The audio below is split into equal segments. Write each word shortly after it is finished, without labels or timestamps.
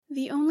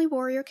The Only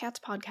Warrior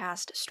Cats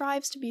podcast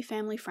strives to be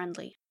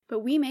family-friendly, but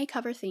we may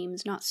cover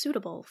themes not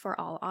suitable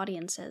for all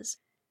audiences.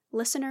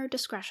 Listener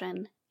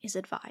discretion is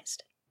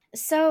advised.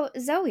 So,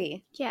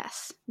 Zoe,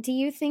 Yes. do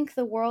you think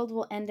the world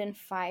will end in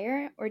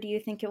fire, or do you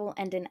think it will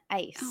end in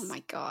ice? Oh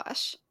my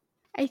gosh.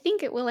 I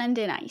think it will end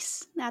in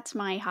ice. That's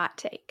my hot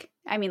take.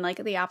 I mean,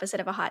 like the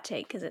opposite of a hot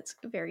take, because it's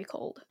very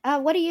cold.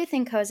 What do you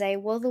think, Jose?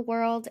 Will the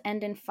world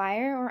end in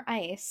fire or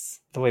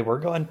ice? The way we're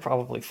going,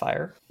 probably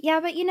fire. Yeah,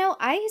 but you know,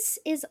 ice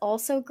is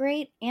also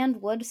great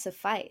and would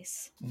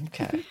suffice.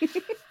 Okay.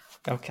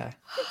 Okay.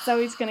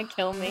 Zoe's gonna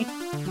kill me.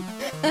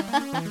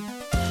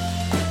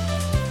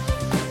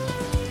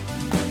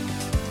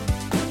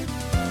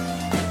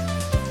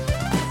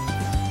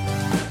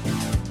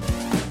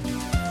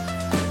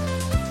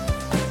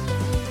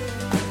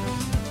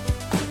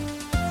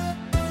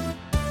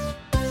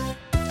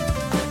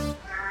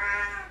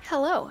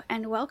 Hello,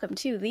 and welcome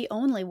to the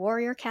Only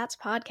Warrior Cats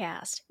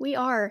podcast. We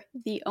are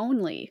the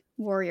only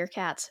Warrior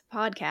Cats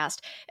podcast,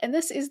 and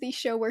this is the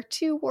show where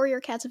two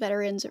Warrior Cats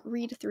veterans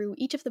read through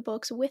each of the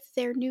books with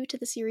their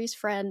new-to-the-series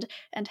friend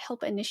and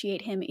help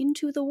initiate him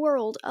into the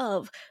world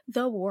of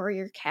the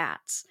Warrior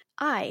Cats.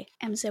 I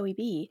am Zoe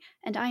B,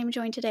 and I am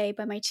joined today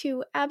by my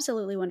two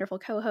absolutely wonderful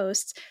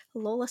co-hosts,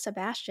 Lola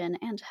Sebastian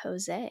and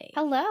Jose.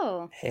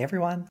 Hello. Hey,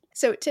 everyone.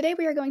 So today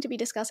we are going to be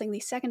discussing the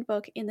second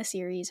book in the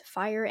series,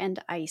 Fire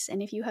and Ice,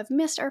 and if you have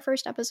missed our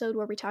first episode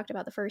where we talked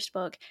about the first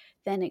book,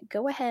 then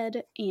go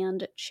ahead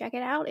and check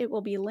it out. It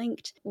will be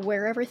linked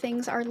wherever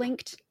things are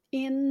linked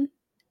in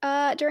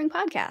during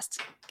podcasts.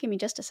 Give me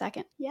just a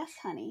second. Yes,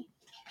 honey.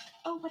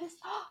 Oh, what is...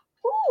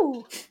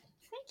 Ooh!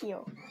 Thank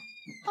you.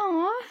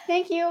 Aw.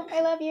 Thank you.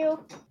 I love you.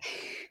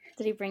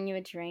 Did he bring you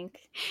a drink?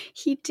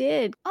 He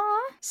did. Aw.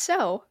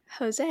 So,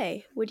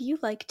 Jose, would you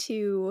like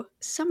to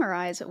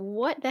summarize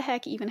what the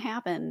heck even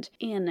happened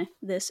in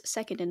this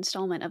second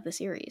installment of the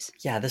series?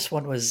 Yeah, this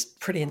one was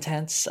pretty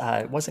intense.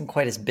 It wasn't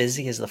quite as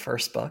busy as the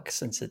first book,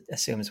 since it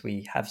assumes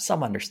we have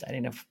some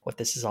understanding of what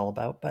this is all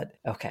about. But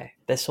okay,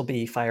 this will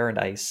be Fire and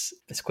Ice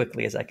as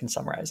quickly as I can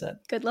summarize it.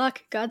 Good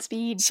luck.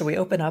 Godspeed. So we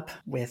open up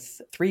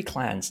with 3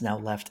 clans now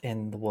left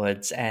in the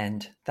woods,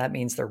 and that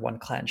means they're 1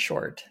 clan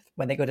short.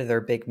 When they go to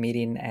their big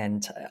meeting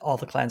and all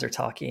the clans are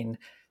talking,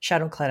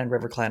 Shadow Clan and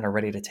River Clan are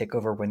ready to take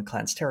over Wind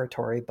Clan's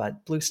territory,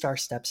 but Blue Star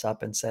steps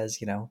up and says,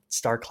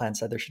 Star Clan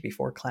said there should be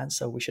 4 clans,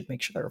 so we should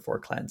make sure there are 4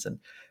 clans and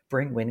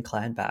bring Wind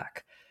Clan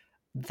back.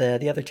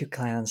 The other 2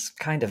 clans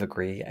kind of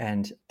agree,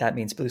 and that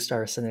means Blue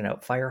Star is sending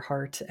out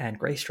Fireheart and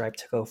Greystripe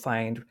to go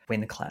find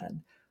Wind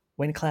Clan.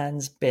 Wind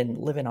Clan's been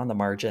living on the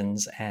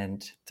margins,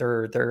 and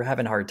they're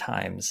having hard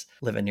times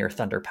living near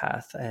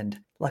Thunderpath, and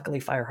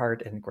luckily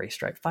Fireheart and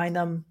Greystripe find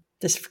them.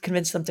 This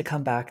convinced them to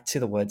come back to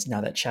the woods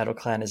now that Shadow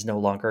Clan is no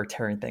longer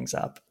tearing things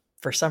up.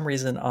 For some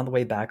reason, on the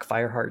way back,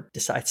 Fireheart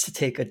decides to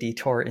take a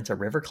detour into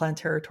River Clan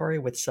territory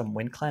with some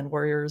Wind Clan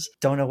warriors.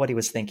 Don't know what he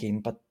was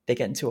thinking, but they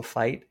get into a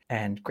fight,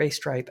 and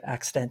Greystripe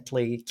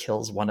accidentally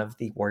kills one of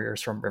the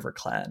warriors from River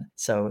Clan.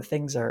 So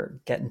things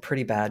are getting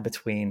pretty bad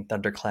between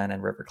Thunder Clan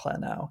and River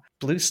Clan now.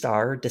 Blue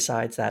Star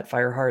decides that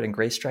Fireheart and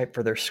Greystripe,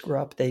 for their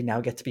screw-up, they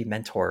now get to be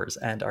mentors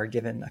and are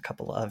given a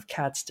couple of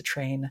cats to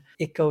train.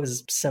 It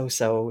goes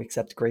so-so,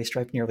 except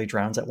Greystripe nearly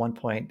drowns at one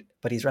point,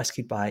 but he's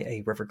rescued by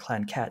a River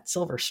Clan cat,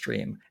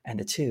 Silverstream, and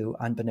the two,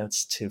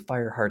 unbeknownst to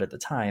Fireheart at the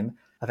time,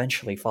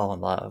 eventually fall in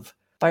love.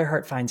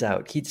 Fireheart finds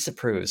out. He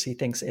disapproves. He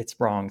thinks it's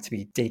wrong to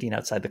be dating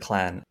outside the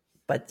clan.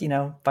 But,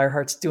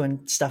 Fireheart's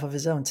doing stuff of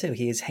his own, too.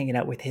 He is hanging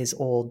out with his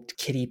old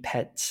kitty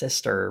pet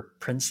sister,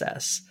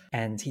 Princess,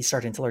 and he's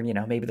starting to learn,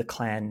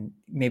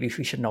 maybe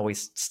we shouldn't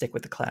always stick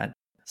with the clan.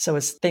 So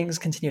as things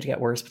continue to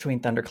get worse between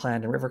Thunder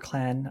Clan and River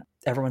Clan,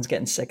 everyone's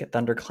getting sick at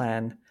Thunder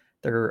Clan.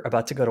 They're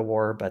about to go to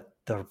war, but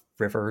the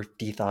river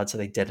de-thawed, so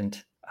they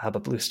didn't.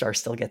 But Blue Star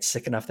still gets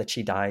sick enough that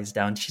she dies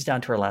down. She's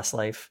down to her last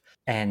life.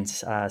 And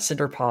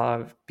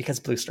Cinderpaw, because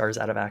Blue Star is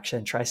out of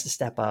action, tries to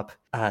step up.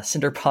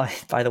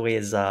 Cinderpaw, by the way,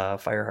 is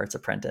Fireheart's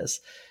apprentice.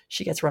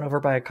 She gets run over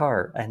by a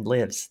car and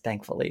lives,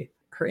 thankfully.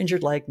 Her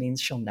injured leg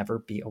means she'll never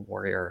be a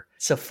warrior.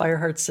 So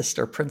Fireheart's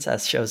sister,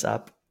 Princess, shows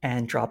up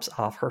and drops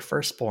off her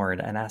firstborn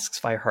and asks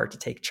Fireheart to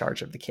take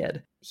charge of the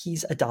kid.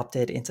 He's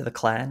adopted into the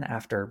clan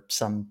after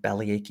some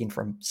belly aching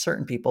from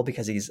certain people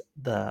because he's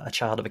a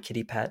child of a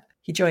kitty pet.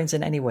 He joins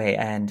in anyway,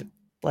 and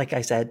like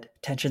I said,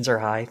 tensions are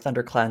high.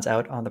 Thunder Clan's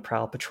out on the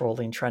prowl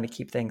patrolling, trying to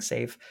keep things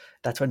safe.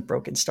 That's when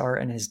Broken Star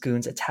and his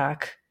goons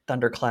attack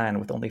Thunder Clan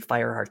with only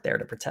Fireheart there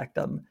to protect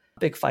them.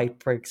 Big fight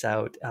breaks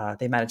out.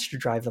 They manage to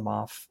drive them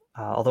off.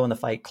 Although in the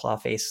fight,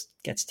 Clawface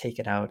gets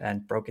taken out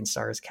and Broken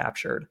Star is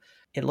captured.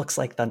 It looks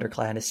like Thunder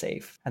Clan is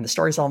safe. And the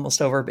story's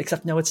almost over,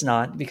 except no, it's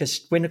not,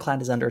 because Wind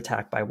Clan is under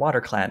attack by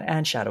Water Clan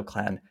and Shadow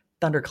Clan.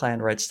 Thunder Clan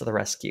rides to the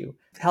rescue.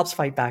 Helps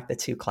fight back the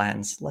 2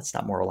 clans. Let's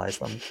not moralize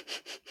them.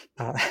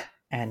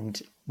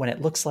 And when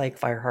it looks like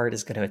Fireheart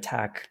is going to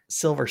attack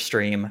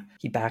Silverstream,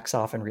 he backs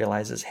off and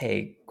realizes,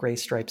 hey,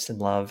 Greystripe's in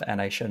love, and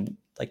I shouldn't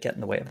get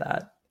in the way of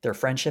that. Their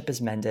friendship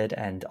is mended,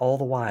 and all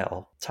the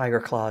while,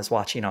 Tiger Claw is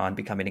watching on,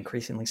 becoming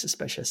increasingly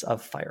suspicious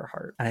of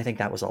Fireheart. And I think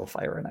that was all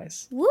Fire and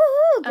Ice.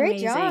 Woohoo!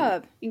 Great Amazing.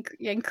 job.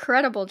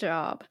 Incredible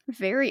job.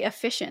 Very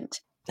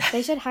efficient.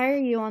 They should hire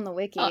you on the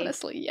wiki.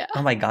 Honestly, yeah.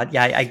 Oh my god,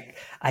 yeah,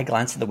 I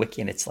glanced at the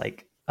wiki and it's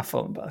like a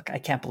phone book. I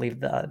can't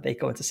believe they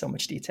go into so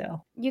much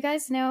detail. You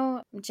guys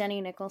know Jenny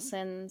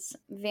Nicholson's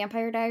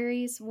Vampire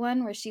Diaries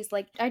one where she's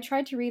like, I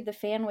tried to read the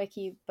fan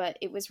wiki, but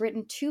it was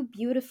written too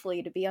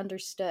beautifully to be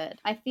understood.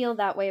 I feel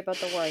that way about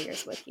the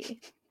Warriors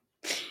wiki.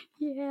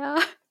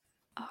 Yeah.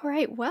 All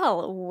right,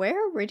 well,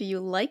 where would you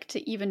like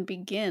to even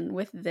begin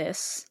with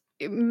this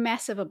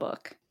mess of a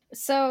book?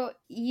 So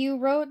you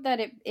wrote that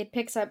it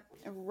picks up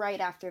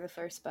right after the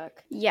first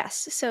book.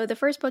 Yes, so the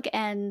first book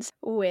ends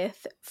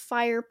with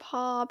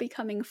Firepaw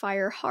becoming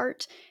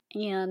Fireheart,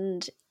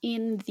 and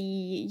in the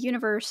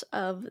universe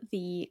of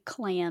the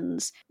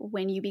clans,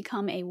 when you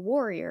become a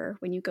warrior,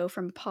 when you go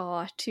from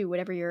Paw to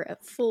whatever your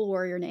full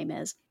warrior name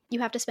is,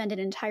 you have to spend an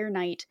entire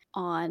night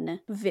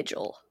on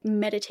vigil,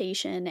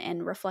 meditation,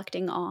 and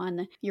reflecting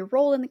on your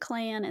role in the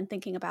clan and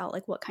thinking about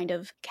like what kind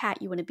of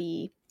cat you want to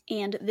be.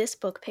 And this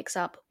book picks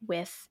up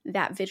with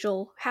that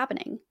vigil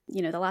happening.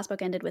 You know, the last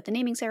book ended with the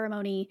naming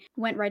ceremony,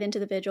 went right into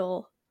the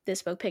vigil.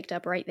 This book picked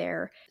up right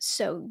there.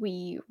 So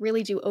we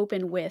really do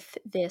open with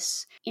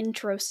this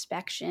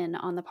introspection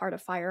on the part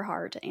of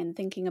Fireheart and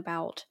thinking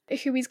about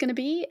who he's going to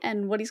be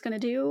and what he's going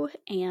to do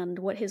and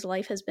what his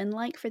life has been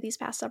like for these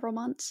past several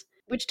months,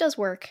 which does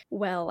work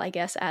well, I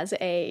guess, as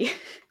a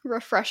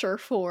refresher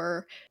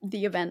for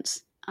the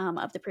events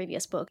of the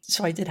previous book.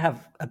 So I did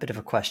have a bit of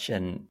a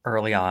question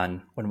early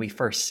on when we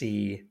first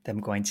see them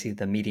going to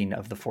the meeting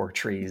of the Four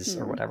Trees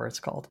or whatever it's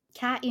called.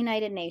 Cat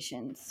United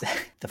Nations.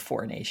 The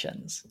Four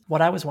Nations.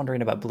 What I was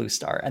wondering about Blue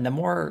Star, and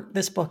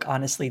this book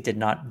honestly did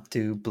not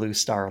do Blue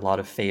Star a lot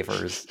of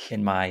favors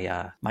in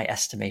my my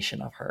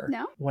estimation of her.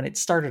 No? When it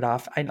started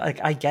off,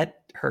 I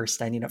get her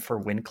standing up for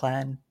Wind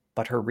Clan,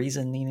 but her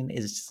reasoning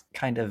is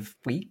kind of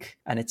weak,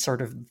 and it's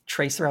sort of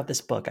traced throughout this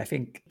book. I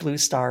think Blue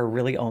Star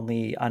really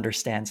only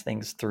understands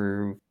things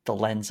through the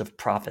lens of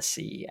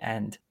prophecy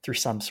and through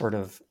some sort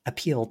of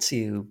appeal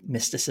to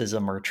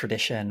mysticism or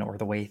tradition or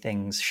the way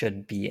things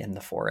should be in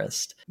the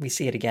forest. We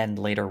see it again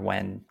later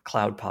when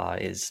Cloudpaw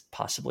is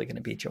possibly going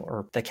to be,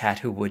 or the cat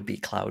who would be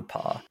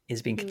Cloudpaw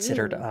is being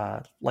considered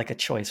like a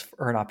choice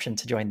or an option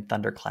to join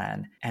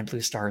ThunderClan. And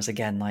Blue Star is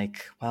again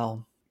like,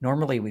 well,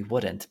 normally we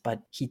wouldn't,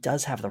 but he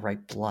does have the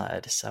right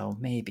blood, so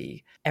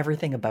maybe.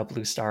 Everything about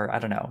Blue Star, I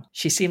don't know.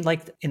 She seemed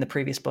like in the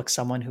previous book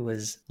someone who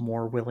was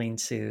more willing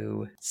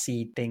to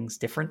see things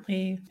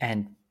differently,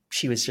 and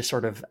she was just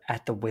sort of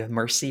at the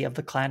mercy of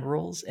the clan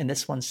rules. In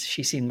this one,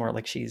 she seemed more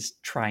like she's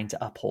trying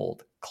to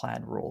uphold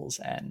clan rules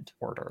and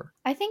order.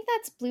 I think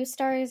that's Blue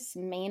Star's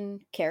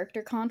main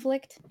character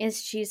conflict,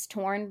 is she's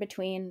torn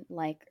between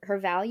like her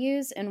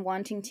values and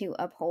wanting to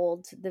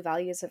uphold the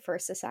values of her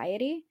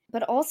society.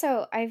 But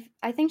also I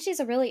think she's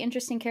a really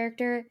interesting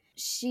character.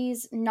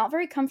 She's not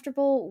very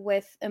comfortable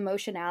with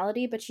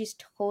emotionality, but she's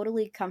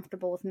totally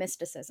comfortable with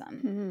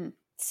mysticism. Mm-hmm.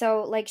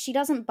 So, like, she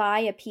doesn't buy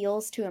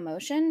appeals to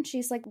emotion.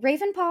 She's like,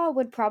 Ravenpaw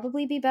would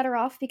probably be better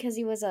off because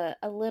he was a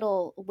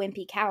little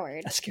wimpy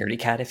coward. A scaredy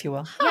cat, if you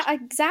will. Yeah,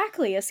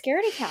 exactly, a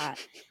scaredy cat.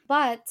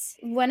 But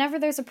whenever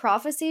there's a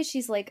prophecy,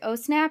 she's like, oh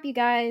snap, you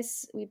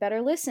guys, we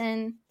better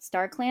listen.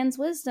 StarClan's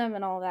wisdom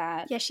and all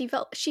that. Yeah, she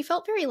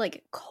felt very,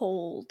 like,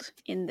 cold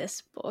in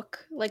this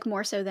book, like,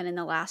 more so than in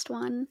the last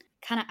one.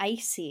 Kind of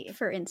icy.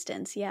 For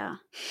instance, yeah.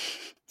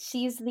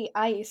 She's the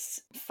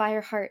ice.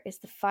 Fireheart is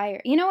the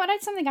fire. You know what?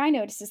 That's something I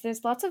noticed is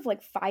there's lots of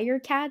like fire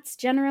cats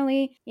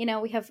generally. You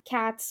know, we have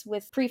cats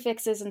with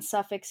prefixes and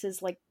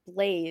suffixes like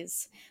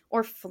blaze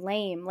or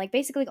flame, like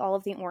basically all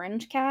of the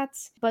orange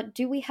cats. But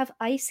do we have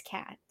ice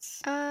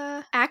cats?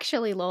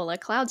 Actually, Lola,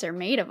 clouds are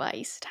made of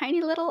ice.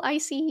 Tiny little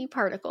icy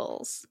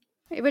particles,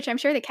 which I'm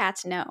sure the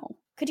cats know.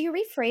 Could you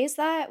rephrase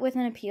that with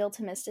an appeal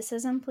to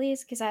mysticism,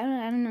 please? Because I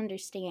don't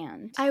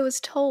understand. I was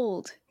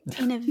told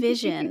in a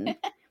vision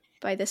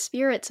by the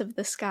spirits of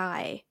the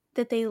sky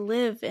that they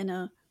live in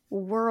a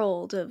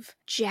world of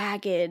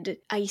jagged,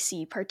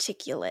 icy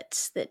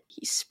particulates that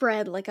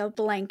spread like a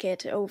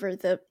blanket over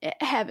the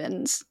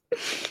heavens.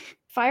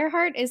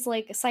 Fireheart is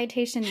like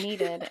citation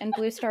needed, and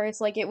Blue Star is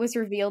like, it was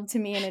revealed to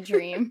me in a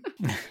dream.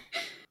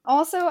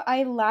 Also,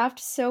 I laughed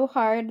so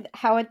hard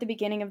how at the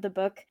beginning of the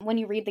book, when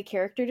you read the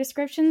character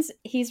descriptions,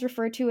 he's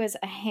referred to as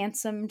a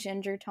handsome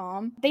ginger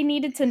Tom. They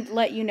needed to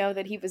let you know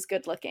that he was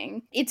good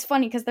looking. It's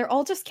funny because they're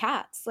all just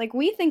cats. Like,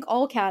 we think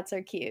all cats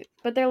are cute,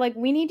 but they're like,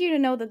 we need you to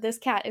know that this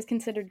cat is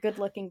considered good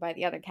looking by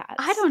the other cats.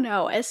 I don't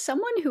know. As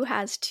someone who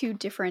has two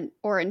different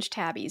orange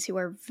tabbies who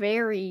are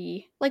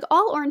very... Like,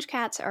 all orange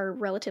cats are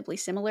relatively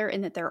similar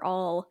in that they're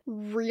all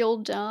real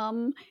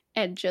dumb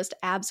and just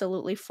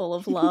absolutely full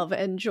of love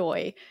and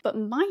joy. But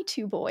my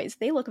two boys,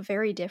 they look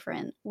very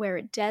different.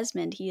 Where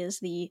Desmond, he is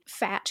the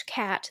fat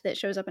cat that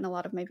shows up in a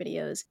lot of my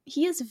videos.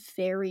 He is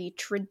very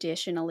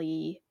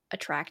traditionally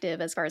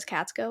attractive as far as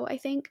cats go, I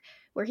think,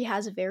 where he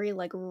has very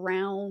like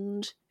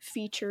round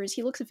features.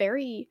 He looks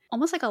very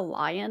almost like a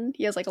lion.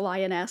 He has like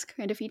lion-esque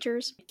kind of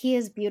features. He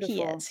is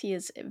beautiful. He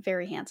is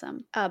very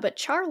handsome. But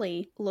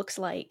Charlie looks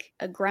like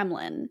a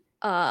gremlin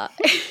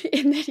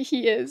in that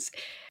he is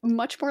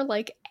much more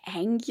like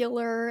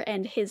angular,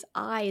 and his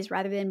eyes,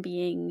 rather than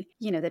being,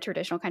 the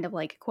traditional kind of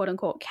like quote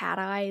unquote cat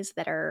eyes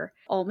that are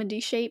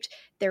almondy shaped,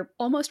 they're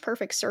almost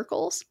perfect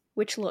circles,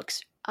 which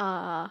looks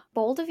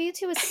bold of you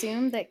to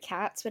assume that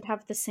cats would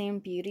have the same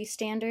beauty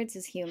standards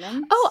as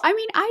humans. Oh, I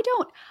mean,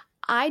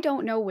 I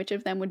don't know which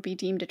of them would be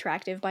deemed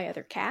attractive by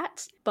other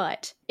cats,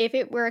 but if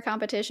it were a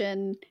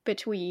competition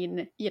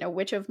between,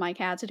 which of my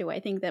cats do I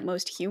think that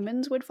most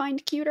humans would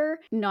find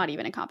cuter, not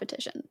even a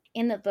competition.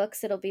 In the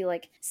books, it'll be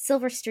like,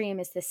 Silverstream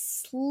is this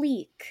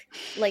sleek,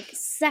 like,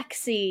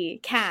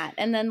 sexy cat.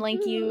 And then,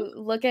 like, you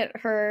look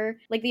at her,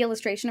 like, the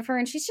illustration of her,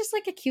 and she's just,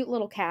 like, a cute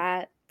little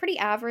cat. Pretty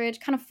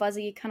average, kind of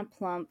fuzzy, kind of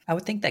plump. I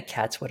would think that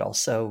cats would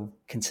also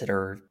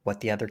consider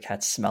what the other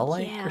cats smell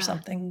like Yeah. or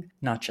something,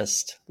 not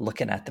just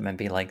looking at them and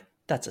be like,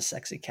 that's a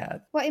sexy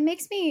cat. Well, it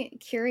makes me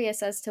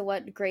curious as to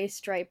what Gray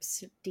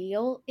Stripe's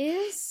deal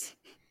is.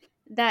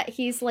 That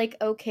he's, like,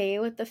 okay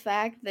with the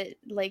fact that,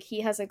 like, he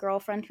has a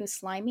girlfriend who's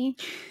slimy.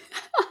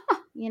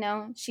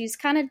 She's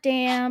kind of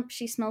damp,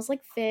 she smells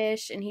like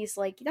fish, and he's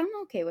like, I'm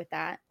okay with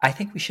that. I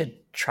think we should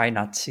try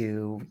not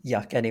to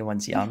yuck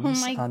anyone's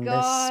yums on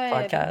God.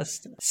 this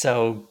podcast.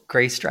 So,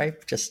 Gray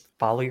Stripe, just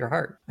follow your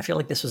heart. I feel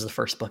like this was the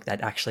first book that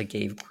actually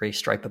gave Gray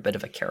Stripe a bit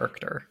of a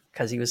character,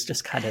 because he was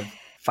just kind of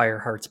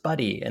Fireheart's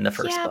buddy in the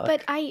first book. Yeah,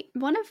 but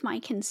one of my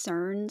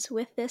concerns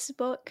with this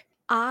book,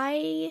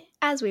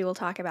 as we will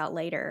talk about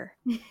later,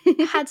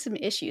 had some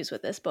issues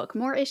with this book.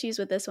 More issues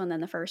with this one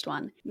than the first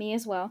one. Me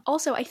as well.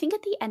 Also, I think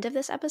at the end of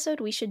this episode,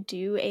 we should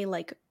do a,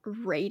 like,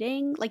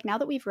 rating. Like, now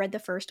that we've read the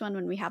first one,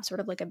 when we have sort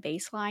of, like, a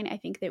baseline, I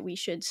think that we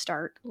should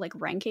start, like,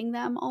 ranking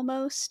them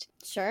almost.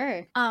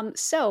 Sure.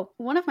 So,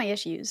 one of my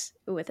issues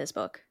with this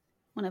book,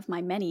 one of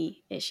my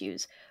many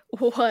issues,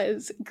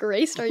 was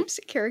Gray Stripe's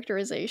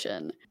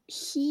characterization.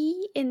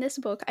 He, in this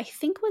book, I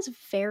think was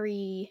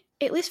very,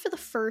 at least for the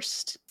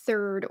first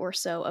third or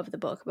so of the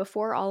book,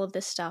 before all of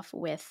this stuff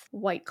with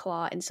White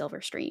Claw and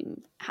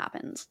Silverstream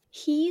happens,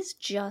 he's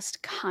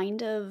just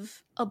kind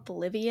of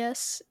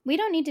oblivious. We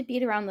don't need to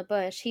beat around the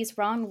bush. He's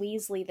Ron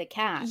Weasley the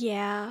cat.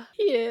 Yeah,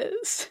 he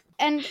is.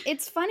 And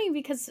it's funny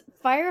because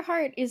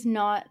Fireheart is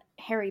not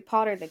Harry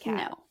Potter the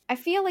cat. No. I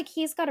feel like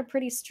he's got a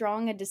pretty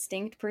strong and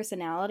distinct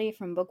personality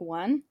from book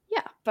one.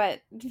 Yeah.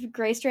 But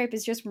Graystripe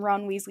is just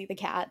Ron Weasley the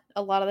cat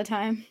a lot of the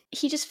time.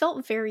 He just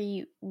felt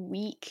very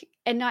weak,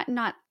 and not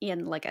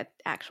in like an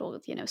actual,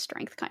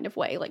 strength kind of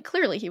way. Like,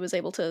 clearly he was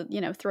able to,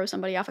 throw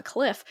somebody off a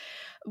cliff.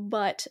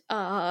 But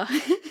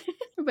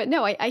but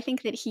no, I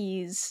think that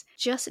he's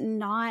just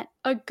not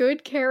a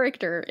good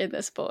character in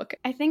this book.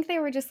 I think they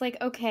were just like,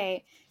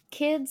 okay,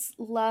 kids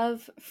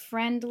love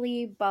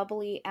friendly,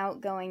 bubbly,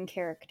 outgoing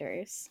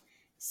characters.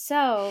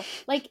 So,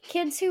 like,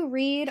 kids who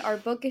read are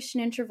bookish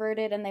and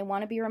introverted, and they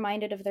want to be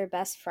reminded of their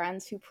best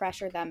friends who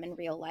pressure them in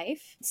real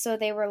life. So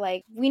they were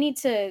like, we need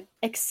to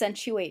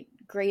accentuate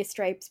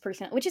Graystripe's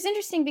personality, which is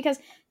interesting because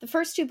the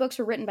first two books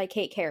were written by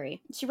Kate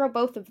Carey. She wrote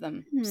both of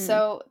them.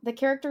 So the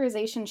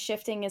characterization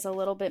shifting is a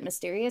little bit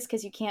mysterious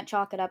because you can't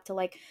chalk it up to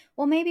like,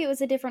 well, maybe it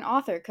was a different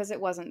author, because it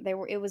wasn't.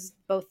 It was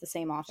both the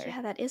same author.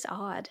 Yeah, that is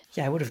odd.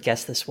 Yeah, I would have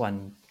guessed this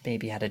one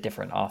maybe had a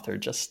different author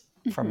just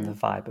from the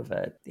vibe of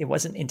it. It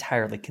wasn't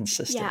entirely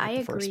consistent with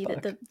the first book. I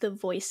agree that the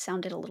voice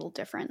sounded a little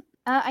different.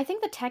 I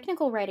think the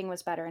technical writing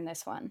was better in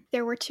this one.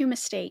 There were two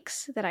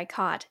mistakes that I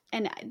caught,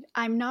 and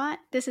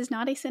this is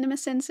not a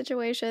CinemaSin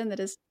situation.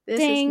 This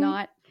is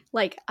not,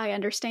 like, I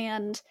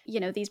understand,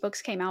 these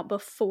books came out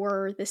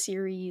before the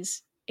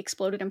series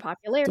exploded in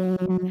popularity.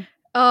 Ding.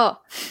 Oh,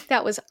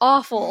 that was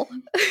awful.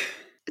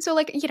 So,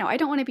 like, I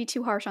don't want to be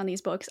too harsh on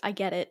these books. I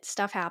get it.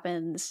 Stuff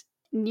happens.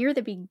 Near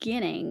the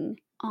beginning,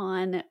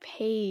 on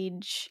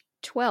page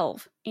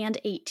 12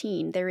 and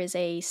 18, there is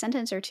a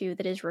sentence or two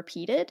that is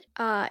repeated.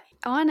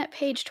 On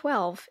page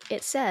 12,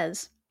 it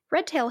says,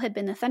 Redtail had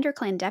been the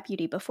ThunderClan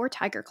deputy before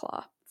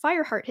Tigerclaw.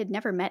 Fireheart had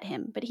never met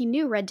him, but he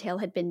knew Redtail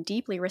had been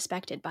deeply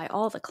respected by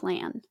all the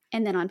clan.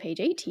 And then on page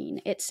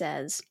 18, it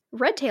says,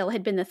 Redtail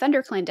had been the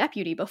ThunderClan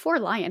deputy before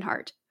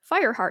Lionheart.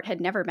 Fireheart had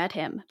never met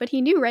him, but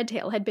he knew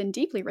Redtail had been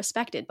deeply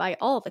respected by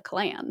all the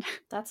clan.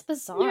 That's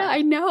bizarre. Yeah,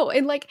 I know.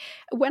 And like,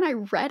 when I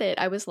read it,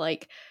 I was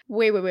like,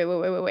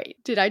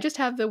 wait. Did I just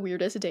have the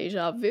weirdest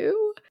deja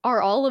vu?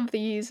 Are all of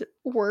these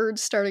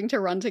words starting to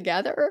run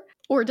together?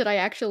 Or did I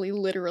actually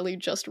literally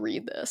just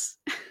read this?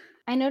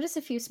 I noticed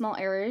a few small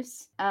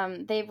errors.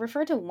 They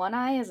refer to One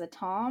Eye as a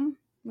Tom,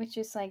 which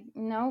is like,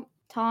 nope.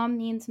 Tom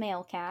means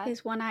male cat.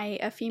 Is One Eye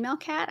a female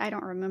cat? I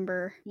don't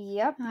remember.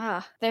 Yep.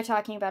 They're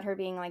talking about her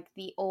being like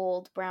the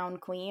old brown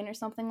queen or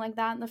something like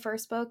that in the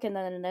first book, and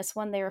then in this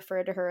one they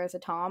refer to her as a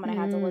Tom, and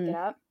I had to look it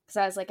up because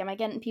I was like, am I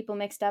getting people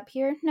mixed up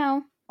here?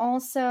 No.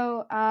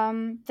 Also,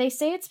 they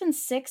say it's been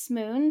 6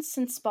 moons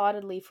since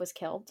Spotted Leaf was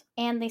killed,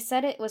 and they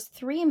said it was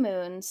 3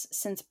 moons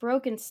since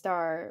Broken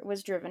Star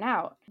was driven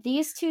out.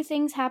 These 2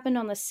 things happened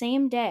on the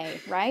same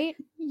day, right?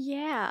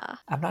 Yeah.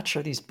 I'm not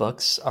sure these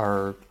books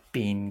are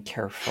being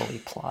carefully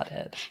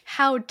plotted.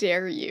 How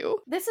dare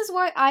you? This is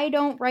why I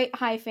don't write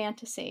high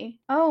fantasy.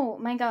 Oh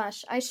my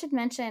gosh, I should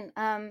mention,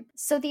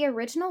 so the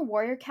original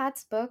Warrior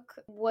Cats book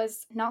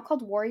was not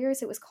called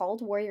Warriors, it was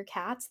called Warrior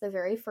Cats, the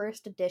very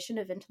first edition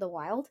of Into the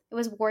Wild. It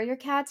was Warrior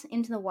Cats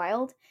Into the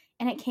Wild,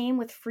 and it came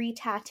with free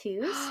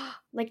tattoos,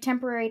 like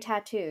temporary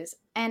tattoos.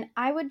 And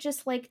I would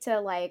just like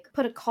to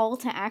put a call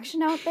to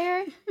action out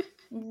there.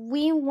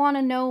 We want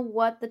to know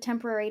what the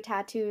temporary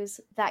tattoos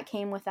that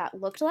came with that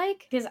looked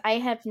like, because I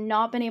have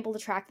not been able to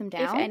track them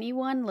down. If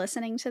anyone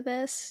listening to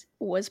this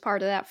was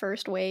part of that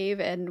first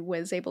wave and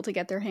was able to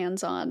get their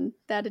hands on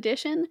that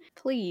edition,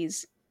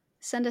 please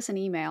send us an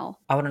email.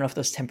 I want to know if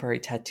those temporary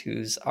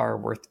tattoos are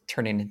worth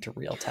turning into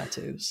real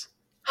tattoos.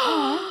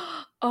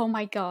 Oh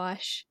my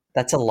gosh.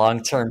 That's a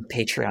long-term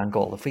Patreon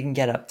goal. If we can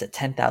get up to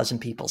 10,000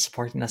 people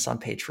supporting us on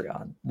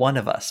Patreon, one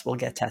of us will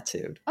get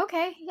tattooed.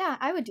 Okay, yeah,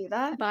 I would do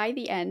that. By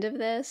the end of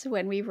this,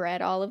 when we've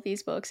read all of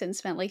these books and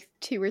spent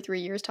 2 or 3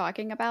 years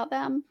talking about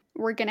them,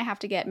 we're going to have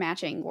to get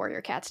matching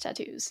Warrior Cats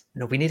tattoos.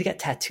 No, we need to get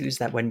tattoos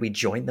that when we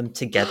join them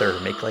together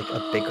make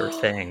a bigger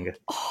thing.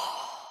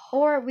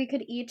 Or we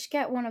could each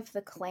get one of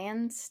the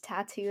clans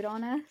tattooed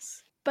on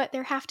us. But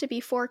there have to be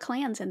 4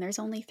 clans, and there's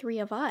only 3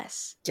 of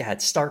us. Yeah,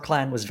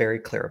 StarClan was very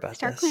clear about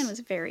this. StarClan was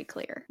very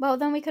clear. Well,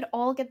 then we could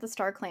all get the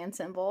StarClan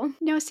symbol.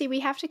 No, see, we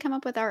have to come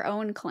up with our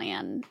own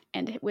clan,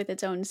 and with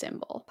its own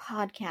symbol.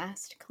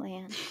 Podcast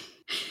clan.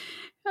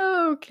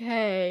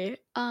 Okay.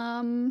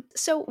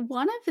 So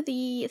one of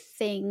the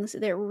things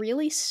that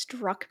really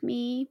struck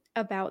me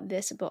about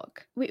this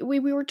book, we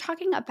were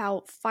talking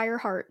about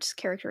Fireheart's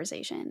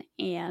characterization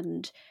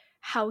and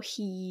how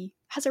he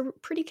has a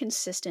pretty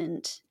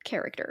consistent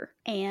character,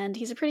 and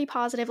he's a pretty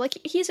positive,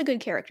 he's a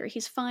good character.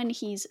 He's fun,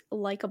 he's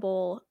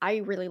likable. I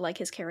really like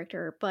his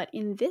character, but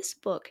in this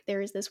book,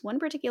 there is this one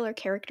particular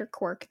character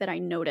quirk that I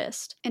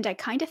noticed, and I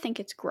kind of think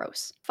it's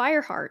gross.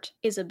 Fireheart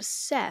is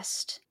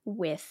obsessed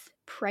with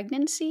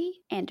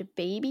pregnancy and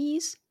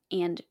babies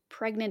and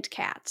pregnant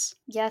cats.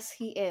 Yes,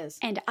 he is.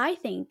 And I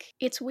think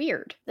it's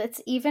weird. That's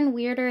even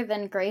weirder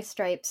than Gray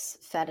Stripe's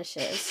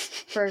fetishes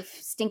for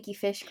stinky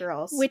fish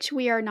girls. Which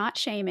we are not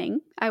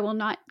shaming. I will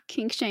not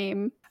kink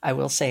shame. I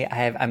will say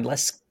I'm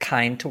less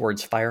kind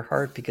towards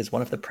Fireheart because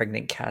one of the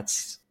pregnant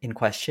cats in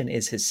question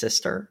is his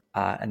sister,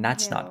 and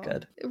that's not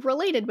good.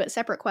 Related but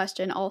separate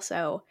question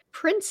also,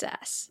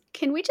 Princess.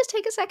 Can we just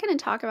take a second and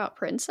talk about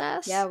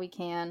Princess? Yeah, we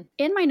can.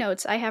 In my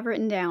notes, I have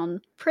written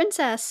down,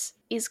 Princess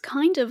is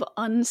kind of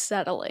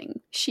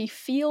unsettling. She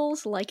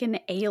feels like an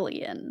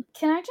alien.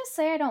 Can I just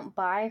say I don't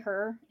buy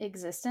her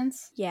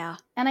existence? Yeah.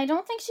 And I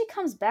don't think she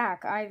comes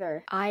back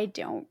either. I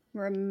don't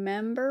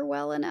remember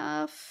well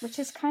enough. Which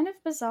is kind of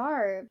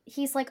bizarre.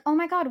 He's like, oh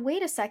my god,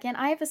 wait a second,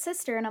 I have a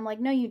sister. And I'm like,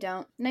 no you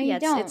don't. No you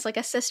don't. It's like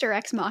a sister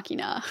ex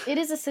machina. It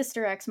is a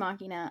sister ex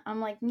machina. I'm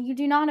like, you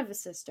do not have a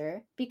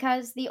sister.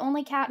 Because the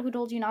only cat who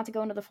told you not to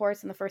go into the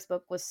forest in the first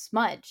book was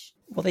Smudge.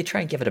 Well, they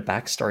try and give it a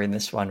backstory in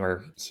this one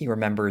where he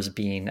remembers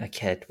being a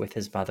kid with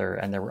his mother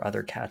and there were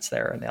other cats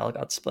there and they all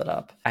got split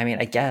up. I mean,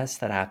 I guess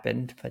that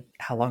happened, but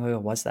how long ago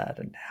was that?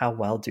 And how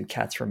well do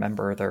cats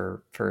remember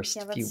their first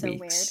few so weeks?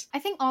 Weird. I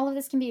think all of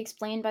this can be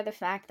explained by the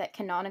fact that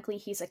canonically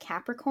he's a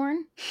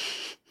Capricorn.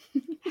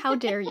 How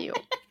dare you?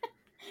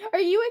 Are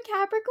you a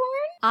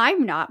Capricorn?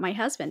 I'm not. My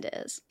husband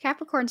is.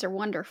 Capricorns are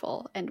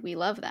wonderful, and we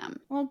love them.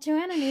 Well,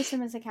 Joanna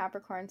Newsom is a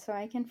Capricorn, so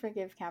I can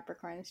forgive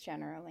Capricorns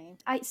generally.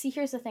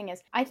 Here's the thing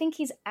is, I think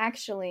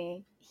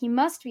he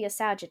must be a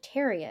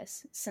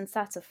Sagittarius, since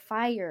that's a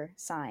fire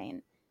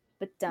sign.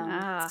 But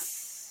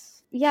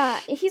yeah,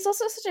 he's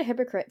also such a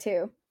hypocrite,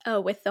 too. Oh,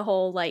 with the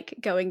whole,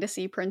 going to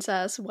see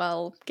Princess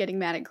while getting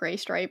mad at Gray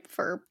Stripe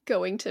for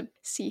going to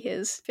see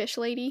his fish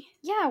lady.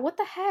 Yeah, what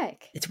the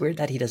heck? It's weird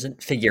that he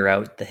doesn't figure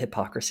out the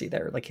hypocrisy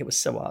there. It was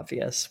so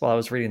obvious. While I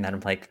was reading that,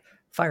 I'm like,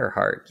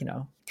 Fireheart,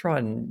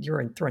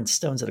 you're throwing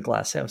stones at a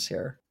glass house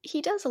here.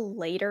 He does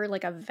later,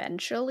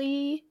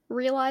 eventually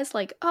realize,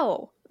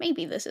 oh,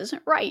 maybe this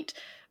isn't right.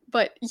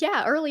 But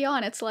yeah, early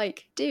on, it's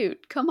like,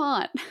 dude, come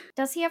on.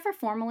 Does he ever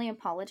formally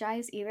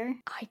apologize either?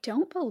 I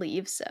don't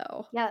believe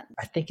so. Yeah.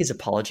 I think his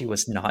apology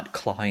was not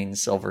clawing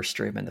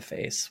Silverstream in the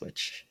face,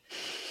 which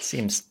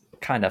seems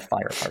kind of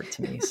Fireheart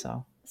to me,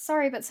 so.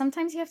 Sorry, but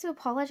sometimes you have to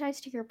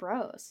apologize to your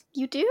bros.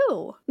 You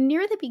do.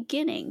 Near the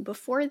beginning,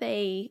 before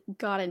they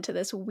got into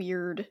this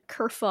weird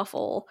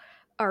kerfuffle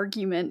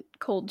argument,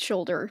 cold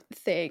shoulder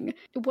thing,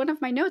 one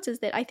of my notes is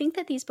that I think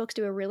that these books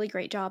do a really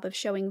great job of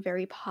showing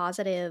very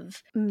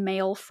positive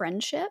male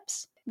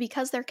friendships.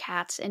 Because they're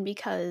cats, and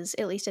because,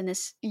 at least in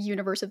this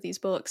universe of these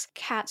books,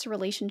 cats'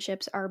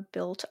 relationships are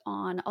built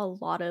on a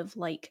lot of,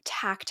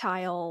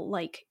 tactile,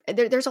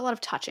 there's a lot of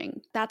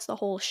touching. That's the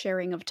whole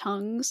sharing of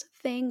tongues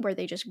thing, where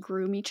they just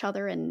groom each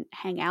other and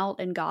hang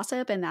out and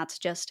gossip, and that's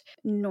just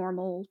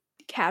normal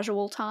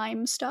casual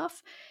time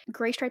stuff.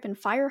 Graystripe and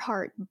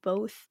Fireheart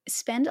both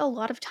spend a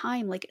lot of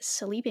time like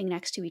sleeping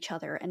next to each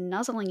other and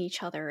nuzzling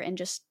each other and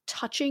just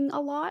touching a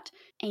lot.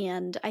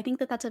 And I think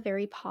that that's a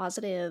very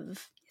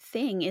positive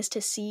thing, is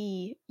to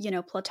see,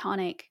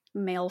 platonic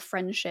male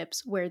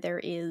friendships where there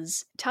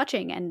is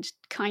touching and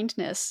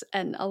kindness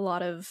and a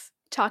lot of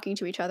talking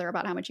to each other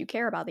about how much you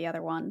care about the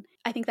other one.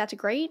 I think that's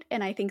great,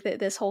 and I think that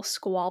this whole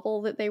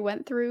squabble that they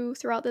went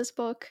throughout this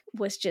book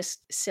was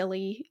just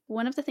silly.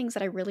 One of the things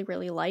that I really,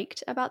 really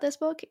liked about this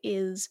book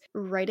is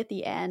right at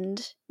the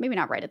end, maybe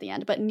not right at the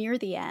end, but near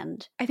the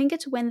end, I think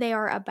it's when they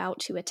are about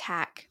to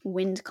attack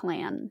Wind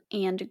Clan,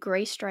 and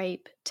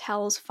Graystripe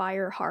tells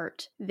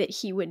Fireheart that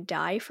he would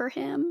die for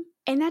him.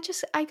 And that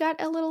just, I got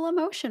a little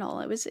emotional.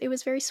 It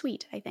was very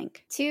sweet, I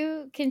think.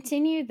 To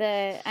continue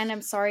and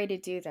I'm sorry to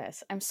do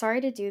this,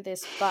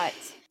 but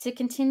to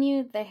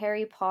continue the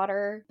Harry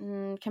Potter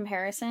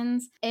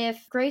comparisons,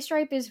 if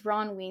Graystripe is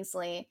Ron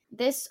Weasley,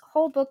 this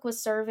whole book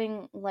was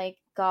serving like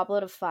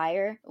Goblet of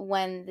Fire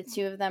when the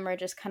two of them are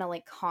just kind of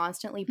like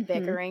constantly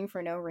bickering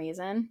for no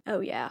reason.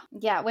 Oh, yeah.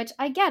 Yeah, which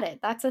I get it.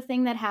 That's a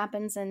thing that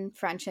happens in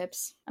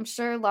friendships. I'm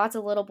sure lots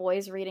of little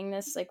boys reading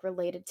this like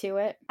related to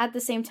it. At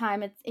the same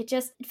time, it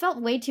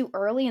felt way too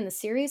early in the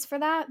series for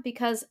that,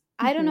 because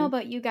I don't know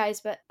about you guys,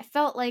 but I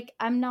felt like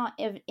I'm not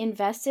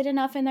invested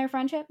enough in their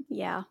friendship.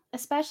 Yeah.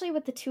 Especially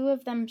with the two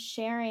of them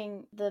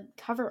sharing the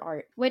cover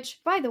art, which,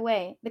 by the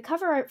way, the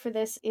cover art for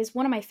this is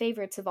one of my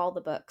favorites of all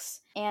the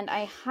books. And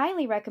I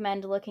highly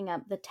recommend looking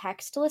up the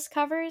textless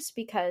covers,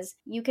 because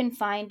you can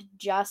find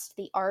just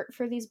the art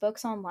for these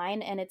books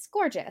online, and it's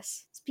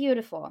gorgeous. It's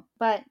beautiful.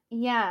 But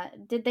yeah,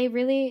 did they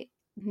really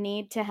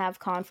need to have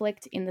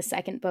conflict in the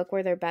second book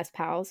where they're best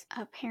pals?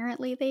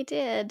 Apparently they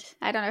did.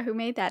 I don't know who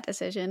made that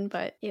decision,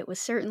 but it was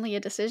certainly a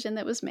decision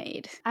that was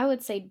made. I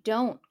would say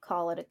don't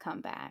call it a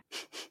comeback,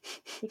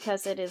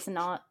 because it is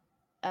not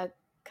a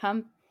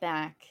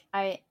comeback.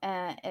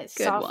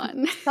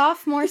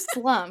 Sophomore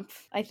slump,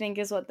 I think,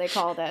 is what they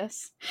call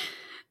this.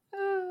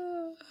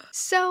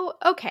 So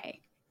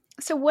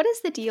what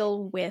is the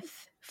deal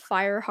with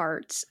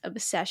Fireheart's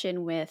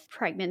obsession with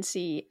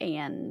pregnancy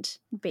and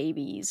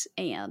babies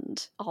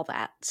and all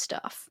that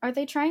stuff? Are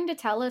they trying to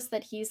tell us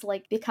that he's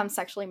like become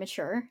sexually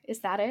mature?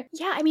 Is that it?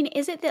 Yeah, I mean,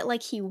 is it that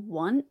like he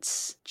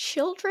wants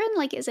children?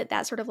 Like, is it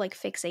that sort of like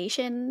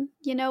fixation,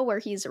 where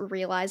he's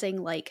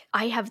realizing like,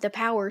 I have the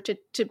power to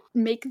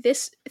make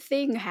this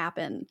thing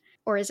happen?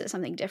 Or is it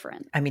something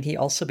different? I mean, he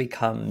also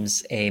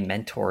becomes a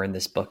mentor in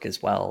this book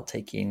as well,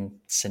 taking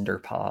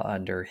Cinderpaw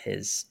under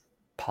his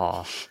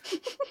paw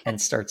and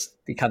starts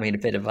becoming a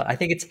bit of I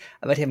think it's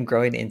about him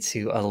growing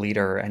into a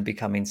leader and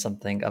becoming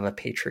something of a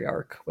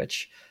patriarch,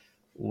 which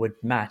would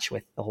match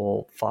with the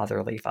whole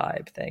fatherly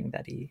vibe thing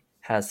that he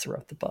has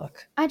throughout the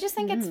book. I just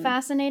think it's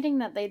fascinating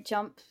that they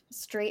jump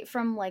straight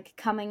from like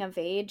coming of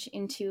age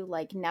into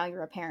like, now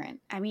you're a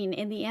parent. I mean,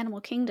 in the animal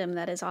kingdom,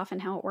 that is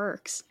often how it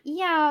works.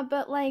 Yeah,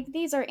 but like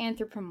these are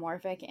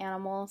anthropomorphic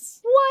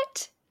animals.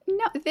 What?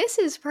 No, this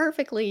is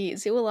perfectly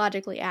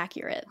zoologically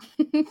accurate.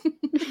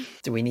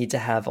 Do we need to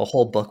have a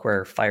whole book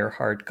where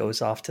Fireheart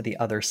goes off to the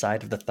other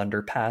side of the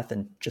Thunder Path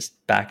and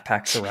just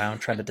backpacks around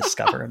trying to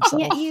discover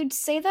himself? Yeah, you'd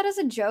say that as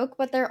a joke,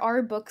 but there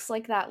are books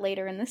like that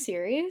later in the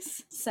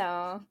series.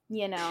 So,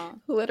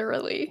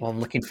 Literally. Well, I'm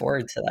looking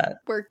forward to that.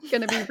 We're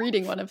going to be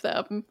reading one of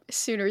them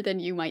sooner than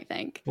you might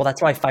think. Well,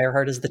 that's why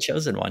Fireheart is the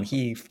chosen one.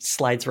 He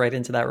slides right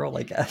into that role,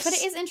 I guess. But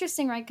it is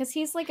interesting, right? Because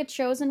he's like a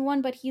chosen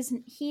one, but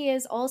he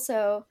is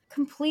also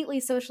completely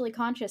socially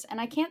conscious.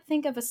 And I can't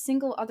think of a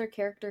single other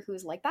character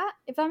who's like that,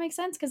 if that makes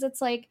sense. Because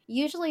it's like,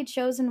 usually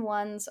chosen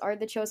ones are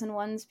the chosen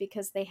ones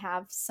because they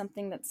have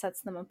something that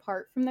sets them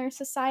apart from their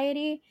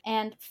society.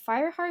 And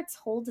Fireheart's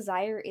whole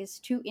desire is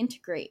to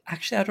integrate.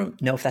 Actually, I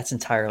don't know if that's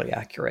entirely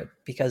accurate,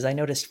 because I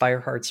noticed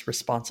Fireheart's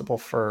responsible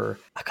for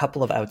a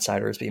couple of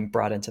outsiders being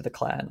brought into the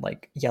clan,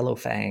 like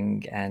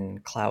Yellowfang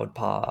and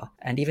Cloudpaw,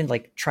 and even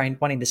like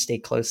wanting to stay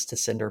close to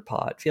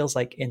Cinderpaw. It feels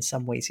like in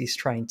some ways he's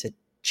trying to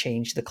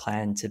change the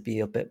clan to be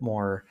a bit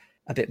more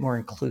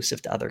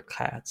inclusive to other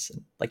cats.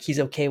 Like, he's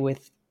okay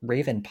with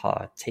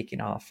Ravenpaw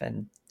taking off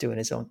and doing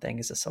his own thing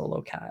as a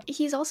solo cat.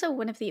 He's also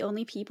one of the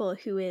only people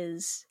who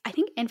is, I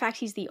think, in fact,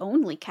 he's the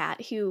only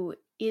cat who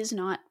is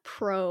not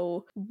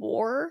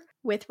pro-war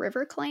with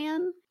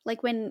RiverClan.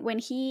 Like when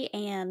he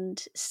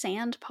and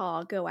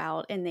Sandpaw go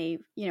out and they,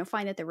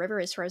 find that the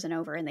river is frozen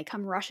over and they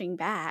come rushing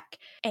back,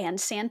 and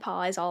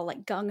Sandpaw is all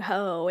like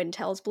gung-ho and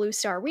tells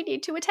Bluestar, we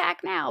need to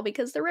attack now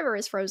because the river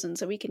is frozen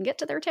so we can get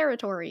to their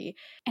territory.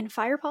 And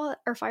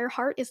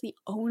Fireheart is the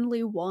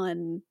only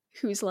one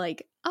who's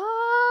like,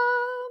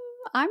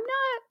 I'm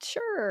not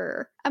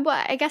sure.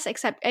 Well, I guess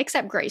except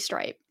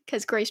Graystripe,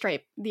 because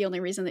Graystripe, the only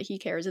reason that he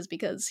cares is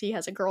because he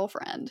has a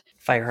girlfriend.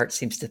 Fireheart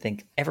seems to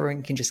think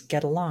everyone can just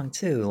get along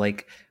too.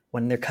 Like,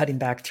 when they're cutting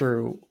back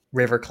through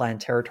RiverClan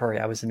territory,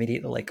 I was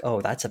immediately like,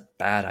 oh, that's a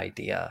bad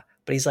idea.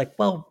 But he's like,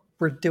 well,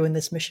 we're doing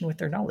this mission with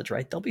their knowledge,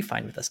 right? They'll be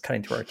fine with us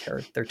cutting through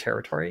their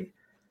territory.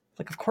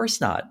 Like, of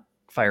course not,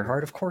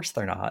 Fireheart. Of course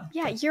they're not.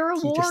 Yeah, But you're a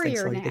he just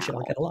thinks, warrior like, now. they should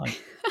all get along.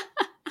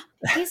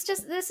 He's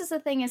just, this is the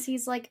thing, is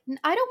he's like,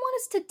 I don't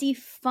want us to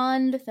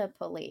defund the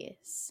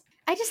police.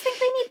 I just think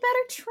they need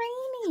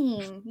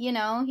better training. You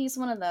know, he's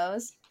one of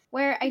those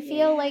where I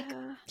feel like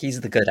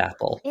he's the good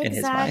apple in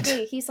his mind.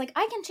 exactly. He's like,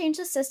 I can change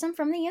the system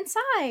from the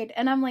inside.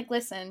 And I'm like,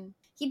 listen,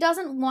 he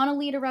doesn't want to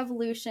lead a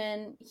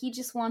revolution. He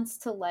just wants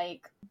to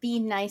like be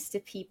nice to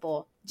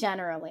people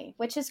generally,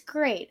 which is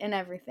great and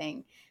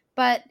everything.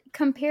 But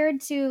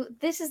compared to,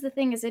 this is the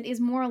thing, is it is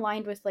more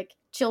aligned with like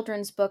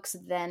children's books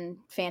than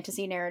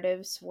fantasy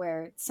narratives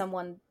where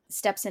someone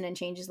steps in and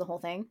changes the whole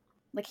thing.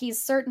 Like,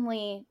 he's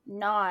certainly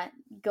not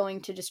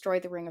going to destroy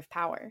the Ring of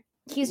Power.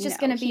 He's just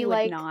going to be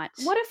like,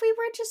 what if we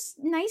were just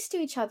nice to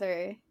each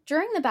other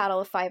during the Battle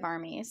of Five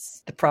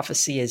Armies? The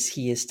prophecy is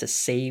he is to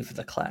save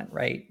the clan,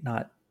 right?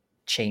 Not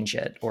change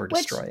it or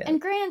destroy it.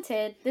 And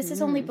granted, this is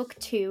only book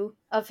 2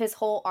 of his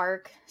whole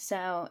arc,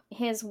 so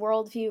his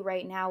worldview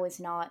right now is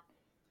not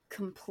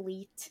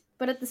complete.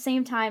 But at the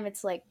same time,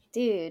 it's like,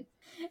 dude,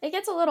 it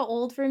gets a little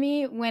old for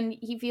me when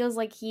he feels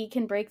like he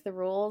can break the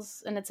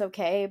rules and it's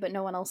okay, but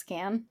no one else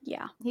can.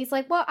 Yeah. He's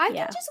like, well, I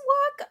can just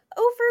walk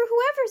over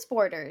whoever's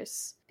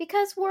borders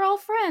because we're all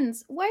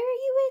friends. Why are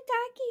you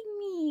attacking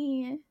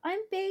me? I'm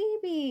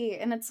baby.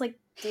 And it's like,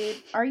 dude,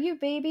 are you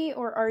baby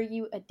or are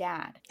you a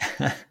dad?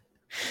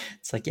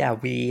 It's like, yeah,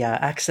 we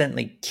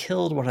accidentally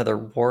killed one of their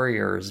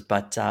warriors,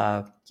 but,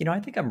 I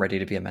think I'm ready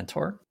to be a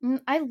mentor.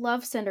 I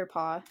love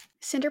Cinderpaw.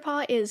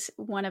 Cinderpaw is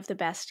one of the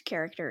best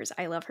characters.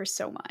 I love her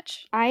so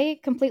much. I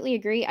completely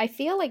agree. I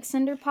feel like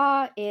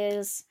Cinderpaw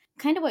is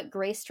kind of what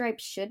Graystripe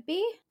should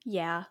be.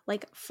 Yeah,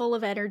 like full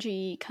of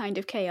energy, kind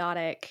of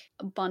chaotic,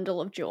 a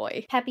bundle of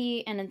joy.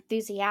 Peppy and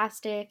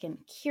enthusiastic and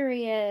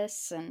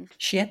curious. And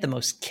she had the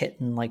most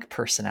kitten-like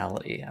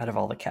personality out of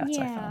all the cats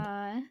I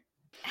found.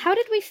 How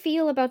did we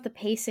feel about the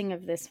pacing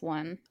of this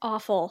one?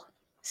 Awful.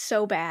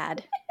 So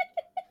bad.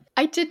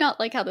 I did not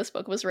like how this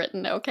book was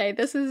written, okay?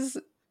 This is...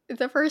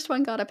 The first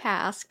one got a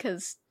pass,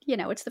 because,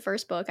 it's the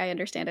first book. I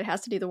understand it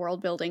has to do the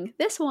world building.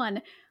 This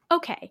one,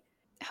 okay.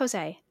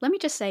 Jose, let me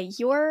just say,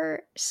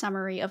 your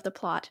summary of the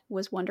plot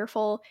was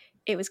wonderful.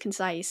 It was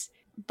concise.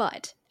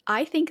 But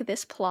I think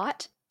this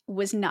plot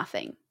was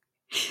nothing.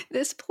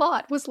 This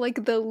plot was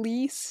like the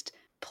least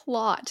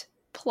plot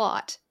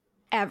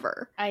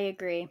ever. I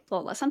agree.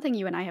 Lola, something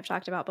you and I have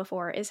talked about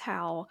before is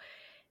how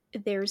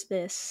there's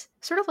this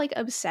sort of like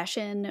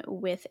obsession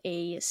with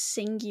a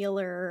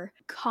singular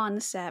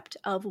concept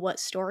of what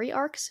story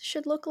arcs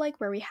should look like,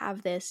 where we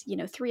have this,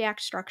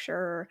 3-act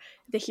structure,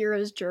 the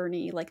hero's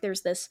journey, like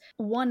there's this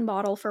one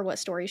model for what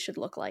stories should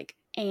look like.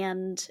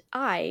 And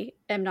I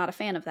am not a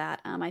fan of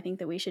that. I think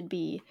that we should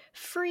be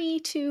free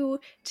to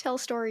tell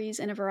stories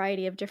in a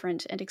variety of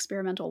different and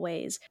experimental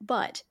ways.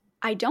 But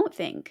I don't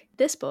think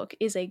this book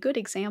is a good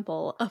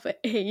example of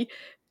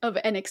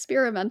an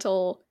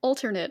experimental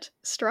alternate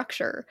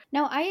structure.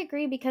 No, I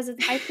agree, because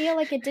I feel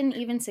like it didn't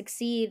even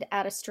succeed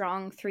at a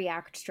strong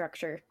 3-act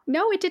structure.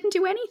 No, it didn't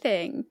do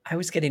anything. I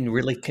was getting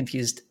really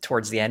confused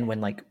towards the end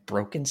when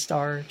Broken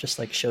Star just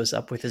shows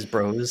up with his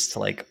bros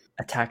to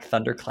attack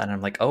ThunderClan.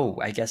 I'm like, oh,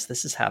 I guess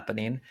this is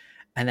happening.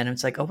 And then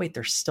it's like, oh wait,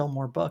 there's still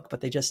more book,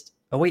 but they just,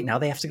 oh wait, now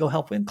they have to go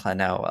help WindClan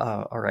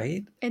now. All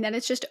right. And then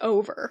it's just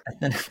over.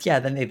 And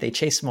then, then they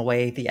chase him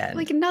away at the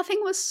end. Nothing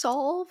was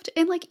solved.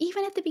 And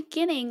even at the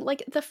beginning,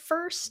 the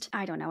first,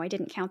 I don't know, I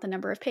didn't count the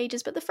number of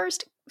pages, but the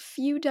first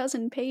few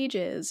dozen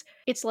pages,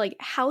 it's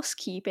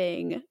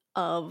housekeeping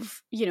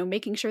of,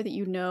 making sure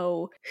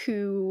that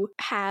who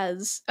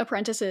has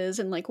apprentices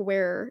and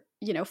where,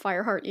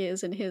 Fireheart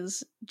is in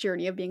his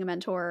journey of being a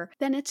mentor.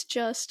 Then it's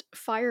just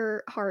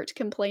Fireheart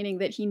complaining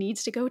that he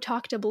needs to go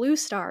talk to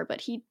Bluestar,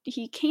 but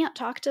he can't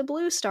talk to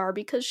Bluestar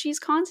because she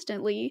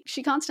constantly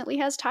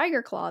has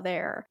Tigerclaw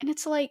there. And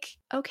it's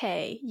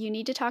okay, you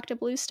need to talk to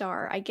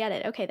Bluestar. I get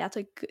it. Okay,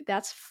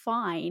 that's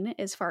fine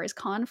as far as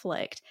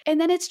conflict.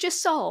 And then it's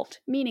just solved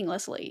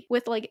meaninglessly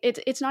with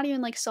it's not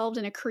even solved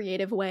in a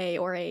creative way,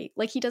 or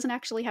he doesn't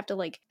actually have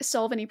to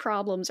solve any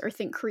problems or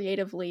think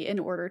creatively in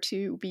order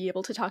to be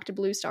able to talk to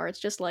Bluestar. It's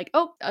just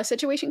oh, a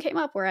situation came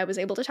up where I was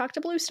able to talk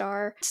to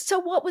Bluestar. So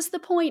what was the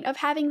point of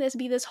having this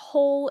be this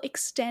whole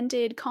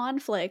extended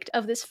conflict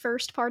of this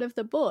first part of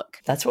the book?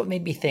 That's what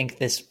made me think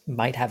this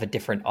might have a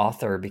different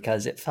author,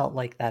 because it felt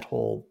like that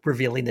whole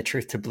revealing the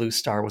truth to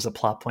Bluestar was a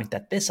plot point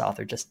that this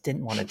author just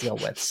didn't want to deal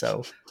with.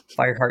 So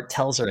Fireheart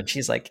tells her and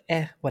she's like,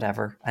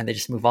 whatever. And they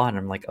just move on.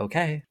 I'm like,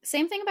 okay.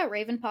 Same thing about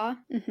Ravenpaw.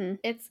 Mm-hmm.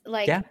 It's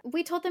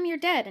we told them you're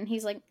dead. And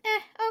he's like,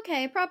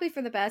 okay, probably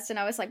for the best. And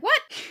I was like,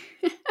 what?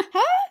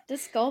 Huh?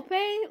 Desculpe?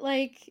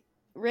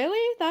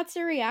 Really? That's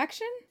your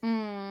reaction?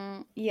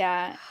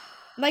 Yeah.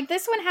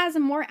 This one has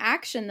more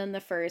action than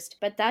the first,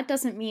 but that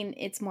doesn't mean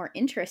it's more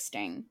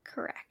interesting.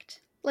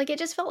 Correct. It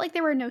just felt like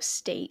there were no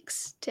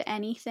stakes to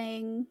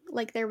anything.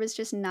 There was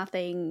just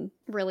nothing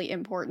really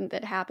important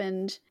that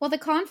happened. Well, the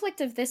conflict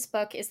of this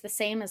book is the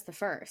same as the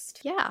first.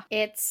 Yeah.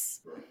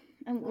 It's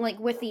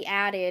with the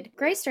added,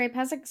 Graystripe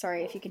has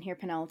sorry if you can hear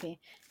Penelope.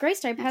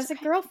 Graystripe has a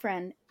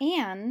girlfriend,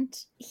 and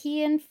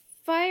he and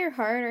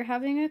Fireheart are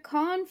having a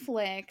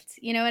conflict.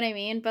 You know what I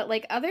mean? But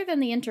like, other than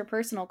the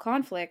interpersonal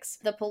conflicts,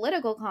 the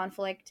political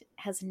conflict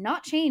has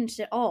not changed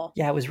at all.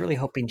 Yeah, I was really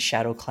hoping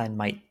Shadow Clan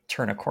might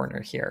turn a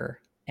corner here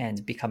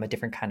and become a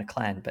different kind of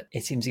clan, but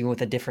it seems even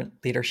with a different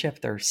leadership,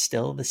 they're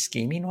still the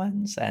scheming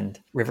ones, and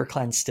River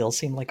Clan still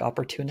seem like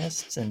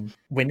opportunists, and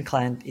Wind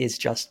Clan is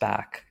just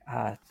back.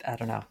 I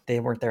don't know.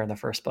 They weren't there in the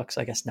first book, so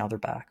I guess now they're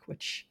back,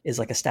 which is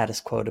like a status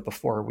quo to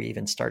before we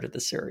even started the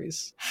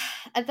series.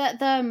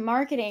 The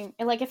marketing,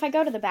 like if I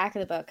go to the back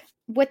of the book,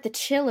 with the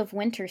chill of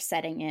winter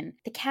setting in,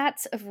 the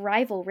cats of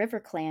rival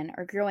River Clan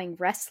are growing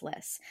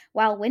restless,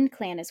 while Wind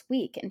Clan is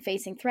weak and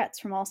facing threats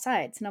from all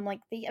sides. And I'm like,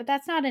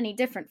 that's not any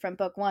different from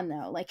book one,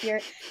 though. Like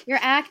you're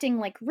acting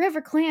like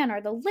River Clan are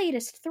the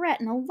latest threat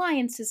and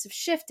alliances have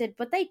shifted,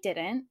 but they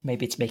didn't.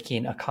 Maybe it's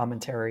making a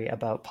commentary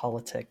about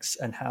politics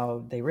and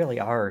how they really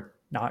are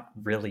not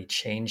really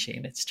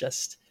changing. It's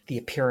just the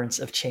appearance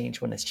of change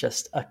when it's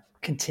just a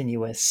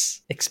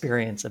continuous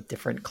experience of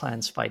different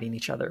clans fighting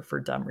each other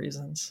for dumb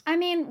reasons. I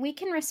mean, we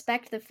can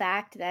respect the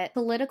fact that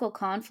political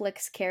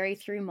conflicts carry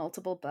through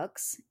multiple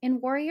books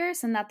in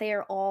Warriors and that they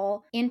are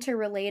all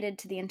interrelated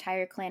to the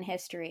entire clan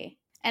history.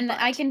 And but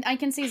I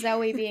can see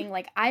Zoe being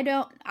like, I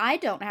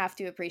don't have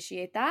to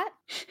appreciate that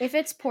if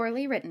it's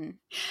poorly written.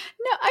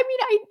 No, I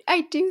mean,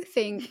 I do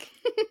think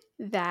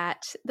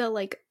that the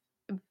like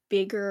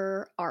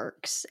bigger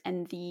arcs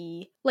and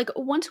the like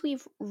once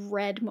we've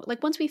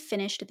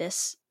finished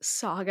this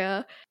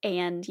saga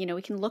and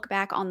we can look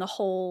back on the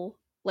whole,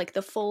 like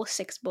the full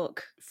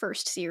 6-book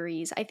first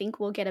series, I think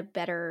we'll get a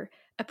better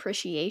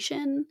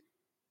appreciation,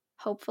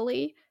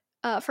 hopefully,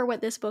 for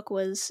what this book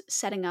was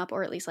setting up,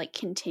 or at least like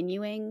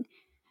continuing.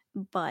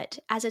 But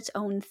as its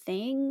own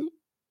thing,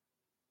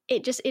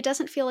 it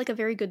doesn't feel like a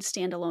very good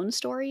standalone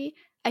story.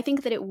 I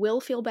think that it will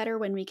feel better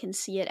when we can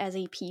see it as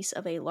a piece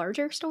of a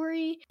larger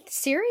story.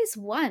 Series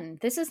 1,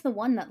 this is the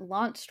one that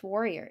launched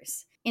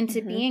Warriors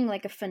into being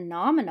like a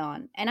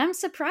phenomenon. And I'm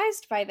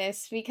surprised by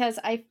this because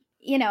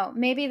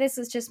maybe this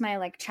is just my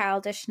like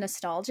childish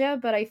nostalgia,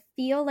 but I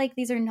feel like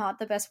these are not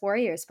the best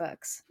Warriors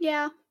books.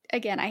 Yeah.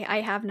 Again,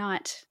 I have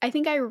not. I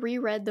think I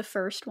reread the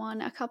first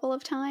one a couple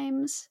of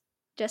times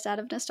just out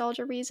of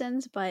nostalgia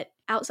reasons, but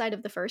outside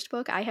of the first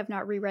book, I have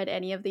not reread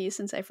any of these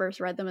since I first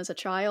read them as a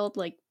child,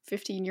 like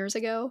 15 years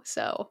ago.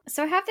 So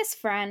I have this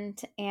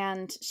friend,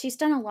 and she's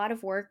done a lot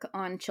of work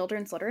on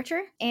children's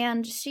literature,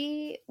 and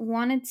she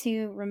wanted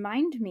to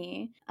remind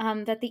me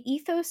that the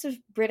ethos of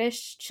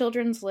British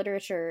children's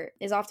literature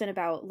is often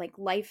about like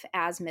life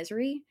as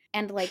misery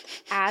and like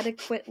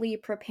adequately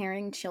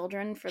preparing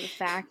children for the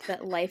fact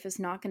that life is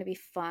not going to be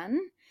fun,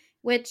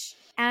 which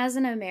as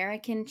an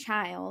American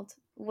child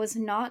was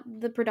not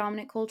the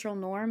predominant cultural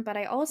norm. But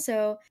I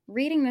also,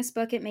 reading this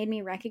book, it made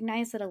me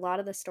recognize that a lot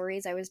of the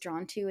stories I was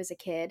drawn to as a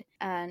kid,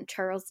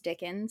 Charles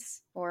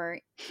Dickens or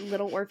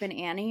Little Orphan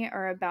Annie,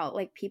 are about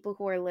like people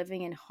who are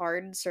living in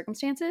hard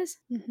circumstances.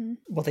 Mm-hmm.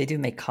 Well, they do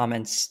make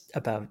comments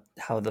about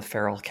how the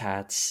feral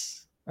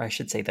cats, or I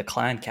should say the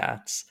clan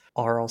cats,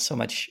 are all so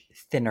much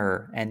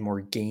thinner and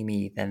more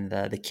gamey than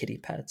the kitty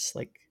pets.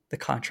 Like the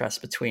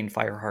contrast between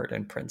Fireheart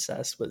and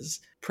Princess was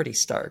pretty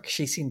stark.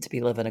 She seemed to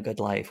be living a good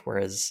life,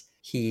 whereas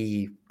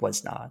he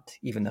was not,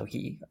 even though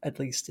he at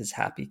least is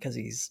happy because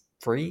he's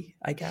free,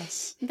 I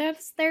guess. There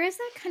is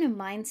that kind of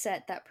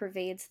mindset that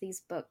pervades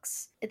these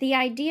books. The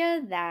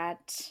idea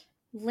that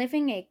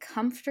living a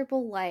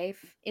comfortable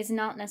life is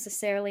not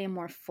necessarily a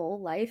more full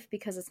life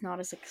because it's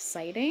not as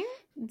exciting.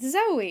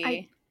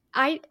 Zoe.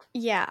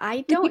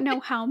 I don't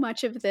know how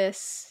much of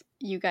this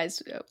you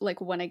guys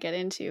like want to get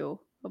into,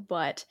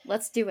 but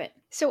let's do it.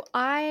 So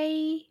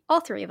all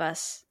three of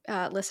us,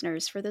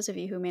 listeners, for those of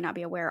you who may not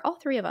be aware, all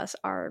three of us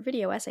are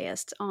video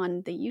essayists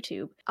on the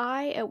YouTube.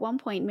 I, at one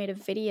point, made a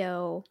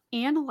video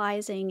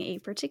analyzing a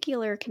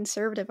particular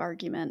conservative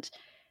argument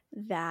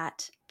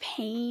that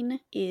pain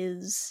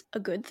is a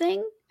good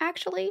thing,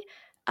 actually.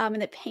 And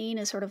that pain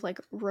is sort of like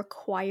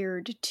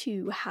required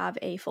to have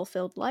a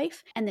fulfilled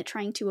life, and that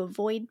trying to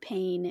avoid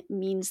pain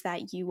means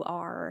that you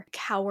are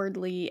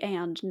cowardly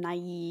and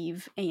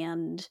naive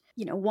and,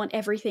 want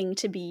everything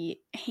to be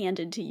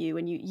handed to you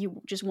and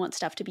you just want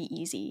stuff to be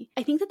easy.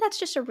 I think that that's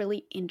just a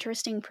really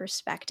interesting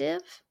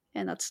perspective.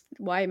 And that's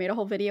why I made a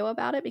whole video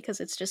about it, because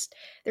it's just,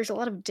 there's a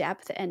lot of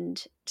depth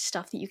and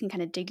stuff that you can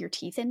kind of dig your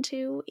teeth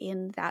into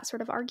in that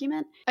sort of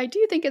argument. I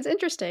do think it's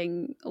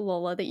interesting,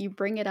 Lola, that you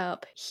bring it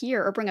up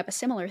here, or bring up a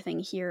similar thing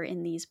here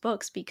in these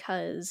books,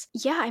 because,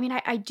 yeah, I mean,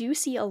 I do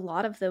see a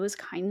lot of those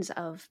kinds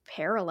of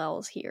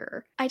parallels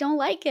here. I don't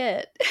like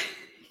it.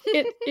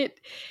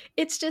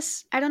 It's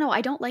just, I don't know,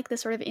 I don't like the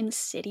sort of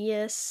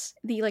insidious,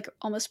 the like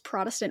almost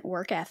Protestant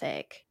work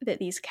ethic that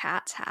these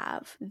cats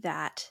have,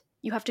 that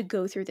you have to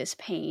go through this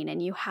pain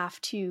and you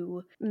have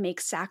to make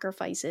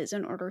sacrifices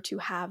in order to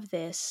have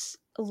this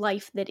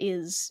life that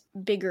is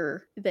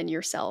bigger than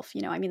yourself.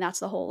 I mean, that's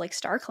the whole like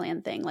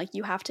StarClan thing. Like,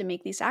 you have to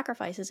make these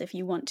sacrifices if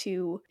you want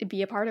to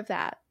be a part of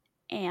that.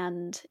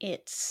 and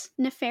it's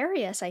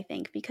nefarious, I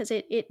think, because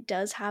it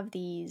does have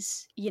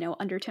these,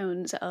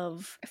 undertones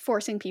of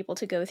forcing people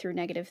to go through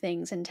negative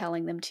things and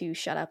telling them to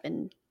shut up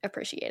and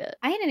appreciate it.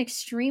 I had an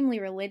extremely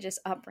religious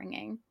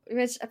upbringing,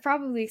 which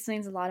probably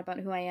explains a lot about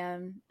who I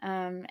am.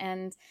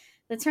 And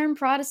the term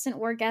Protestant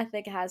work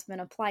ethic has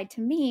been applied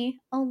to me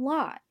a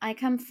lot. I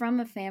come from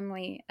a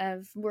family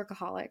of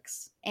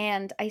workaholics,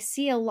 and I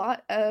see a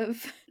lot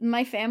of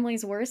my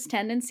family's worst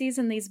tendencies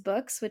in these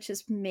books, which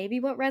is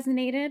maybe what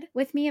resonated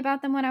with me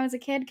about them when I was a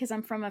kid, because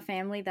I'm from a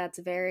family that's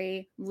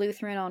very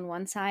Lutheran on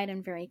one side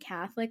and very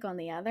Catholic on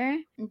the other,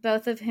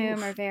 both of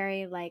whom are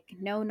very,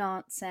 no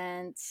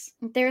nonsense.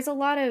 There's a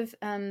lot of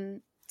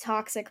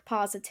toxic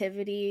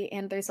positivity,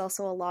 and there's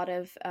also a lot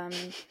of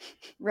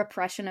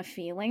repression of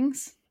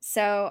feelings.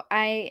 So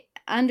I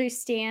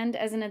understand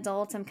as an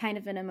adult, I'm kind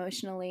of an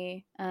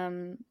emotionally,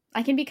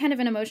 I can be kind of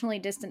an emotionally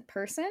distant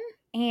person,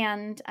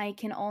 and I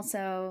can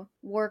also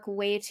work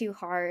way too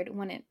hard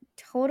when it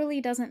totally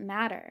doesn't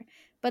matter.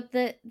 But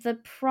the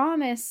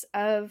promise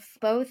of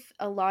both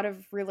a lot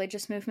of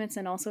religious movements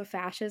and also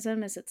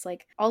fascism is it's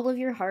like all of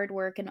your hard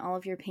work and all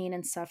of your pain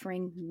and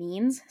suffering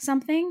means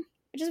something.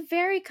 Which is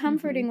very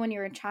comforting when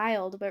you're a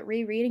child, but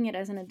rereading it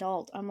as an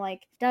adult, I'm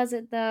like, does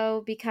it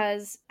though?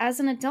 Because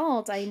as an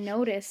adult, I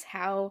notice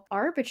how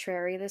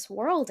arbitrary this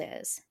world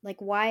is.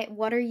 Like,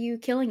 what are you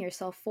killing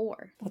yourself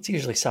for? Well, it's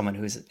usually someone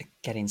who's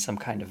getting some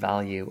kind of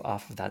value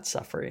off of that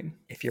suffering.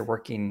 If you're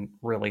working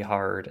really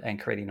hard and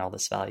creating all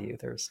this value,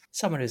 there's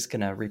someone who's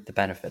going to reap the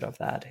benefit of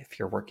that if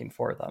you're working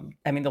for them.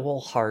 I mean, the whole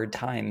hard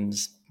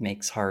times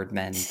makes hard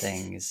men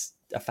thing is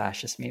a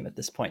fascist meme at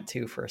this point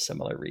too, for a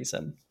similar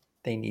reason.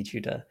 They need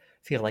you to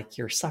feel like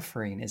your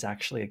suffering is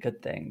actually a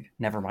good thing.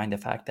 Never mind the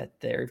fact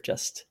that they're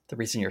just, the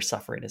reason you're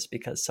suffering is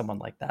because someone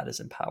like that is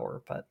in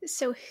power. But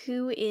so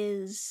who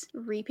is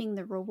reaping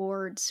the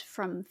rewards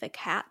from the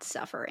cat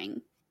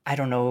suffering? I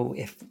don't know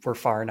if we're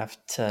far enough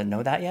to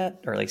know that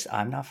yet, or at least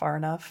I'm not far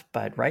enough.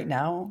 But right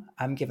now,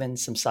 I'm giving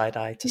some side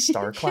eye to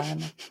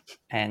StarClan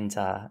and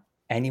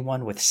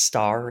anyone with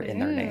Star in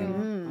their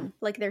name.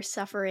 Like they're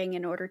suffering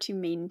in order to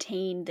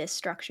maintain this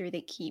structure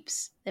that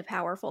keeps the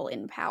powerful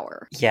in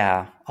power.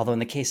 Yeah, although in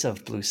the case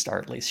of Blue Star,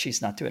 at least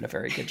she's not doing a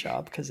very good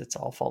job because it's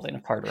all falling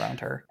apart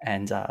around her.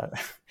 And it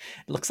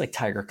looks like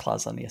Tiger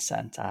Claw's on the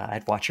ascent.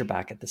 I'd watch your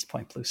back at this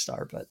point, Blue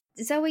Star. But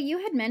Zoe, you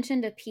had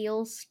mentioned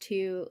appeals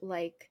to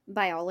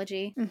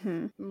biology,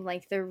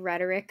 like the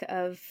rhetoric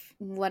of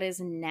what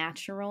is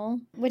natural,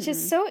 which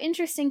is so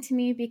interesting to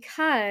me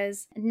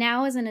because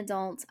now as an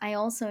adult, I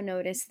also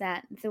notice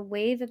that the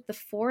way that the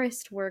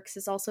forest works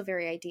is also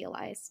very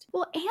idealized.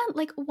 Well,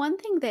 and one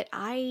thing that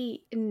I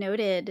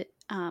noted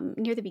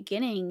near the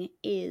beginning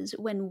is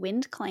when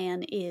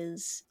WindClan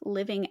is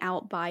living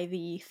out by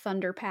the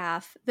Thunder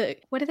Path,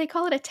 what do they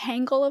call it? A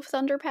tangle of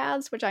Thunder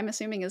Paths, which I'm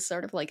assuming is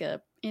sort of like an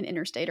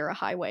interstate or a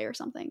highway or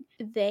something.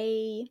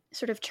 They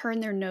sort of turn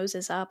their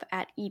noses up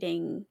at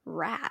eating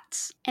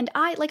rats. And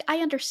I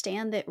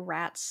understand that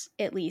rats,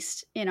 at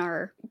least in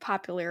our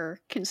popular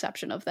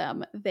conception of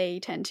them, they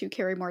tend to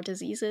carry more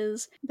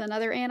diseases than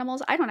other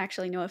animals. I don't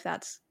actually know if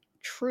that's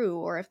true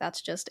or if that's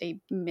just a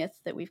myth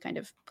that we've kind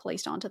of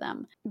placed onto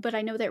them. But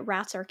I know that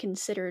rats are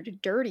considered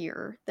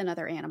dirtier than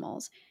other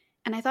animals.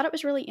 And I thought it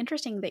was really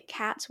interesting that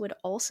cats would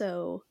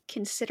also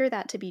consider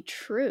that to be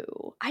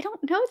true. I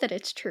don't know that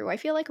it's true. I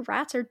feel like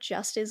rats are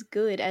just as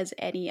good as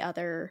any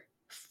other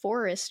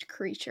forest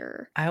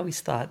creature. I always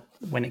thought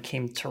when it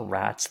came to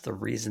rats, the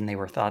reason they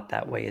were thought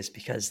that way is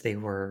because they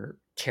were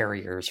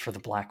carriers for the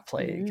Black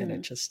Plague. And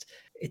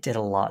it did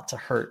a lot to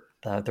hurt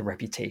the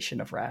reputation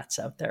of rats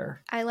out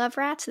there. I love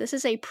rats. This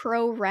is a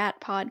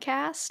pro-rat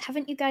podcast.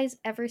 Haven't you guys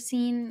ever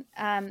seen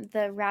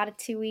the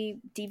Ratatouille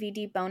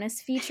DVD bonus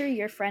feature,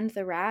 Your Friend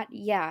the Rat?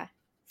 Yeah,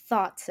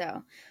 thought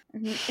so.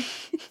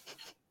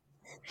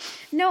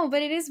 No,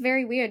 but it is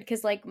very weird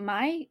because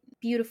my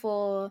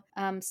beautiful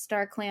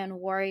StarClan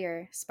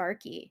warrior,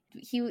 Sparky,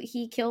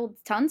 he killed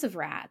tons of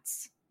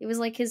rats. It was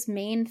his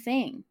main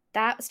thing.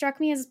 That struck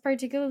me as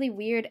particularly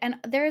weird. And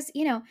there's,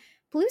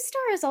 Blue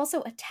Star is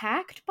also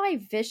attacked by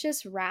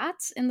vicious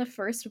rats in the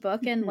first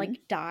book and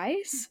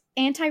dies.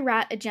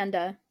 Anti-rat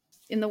agenda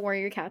in the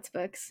Warrior Cats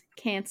books.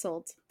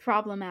 Cancelled.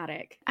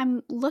 Problematic.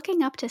 I'm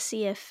looking up to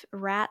see if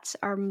rats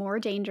are more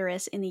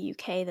dangerous in the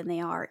UK than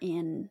they are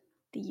in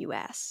the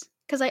US.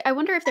 Because I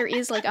wonder if there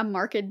is a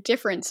marked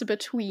difference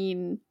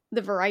between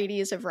the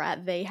varieties of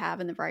rat they have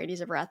and the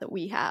varieties of rat that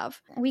we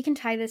have. We can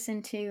tie this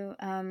into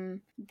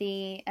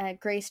the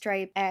Gray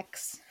Stripe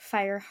X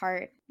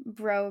Fireheart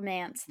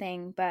bromance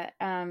thing, but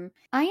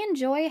I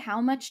enjoy how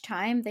much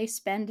time they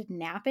spend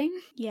napping.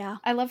 Yeah.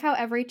 I love how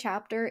every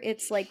chapter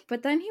it's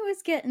but then he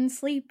was getting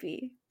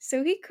sleepy.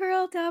 So he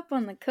curled up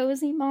on the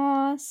cozy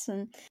moss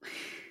and...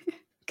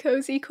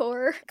 Cozy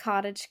core.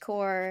 Cottage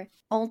core.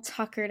 All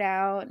tuckered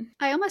out.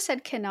 I almost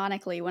said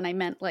canonically when I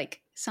meant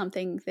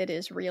something that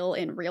is real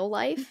in real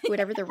life.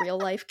 Whatever the real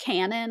life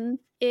canon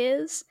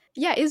is.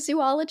 Yeah, is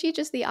zoology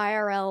just the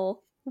IRL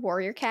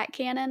warrior cat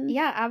canon?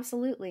 Yeah,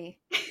 absolutely.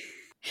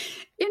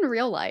 In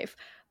real life,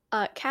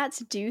 cats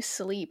do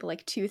sleep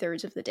like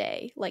 2/3 of the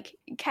day. Like,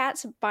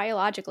 cats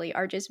biologically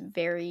are just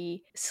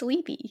very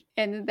sleepy,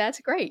 and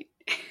that's great.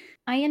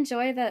 I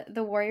enjoy that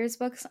the Warriors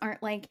books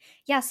aren't like,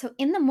 yeah, so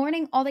in the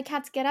morning all the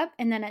cats get up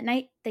and then at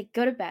night they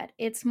go to bed.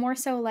 It's more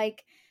so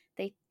like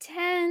they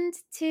tend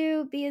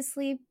to be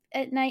asleep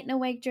at night and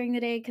awake during the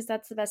day because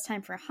that's the best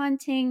time for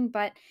hunting,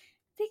 but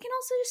they can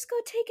also just go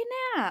take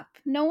a nap.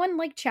 No one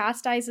like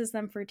chastises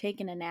them for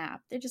taking a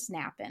nap. They're just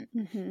napping.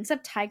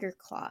 Except Tiger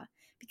Claw,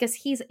 because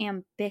he's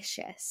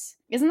ambitious.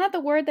 Isn't that the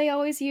word they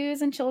always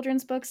use in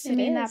children's books to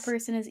mean that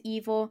person is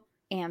evil?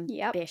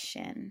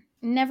 Ambition.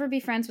 Yep. Never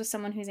be friends with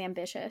someone who's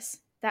ambitious.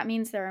 That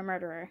means they're a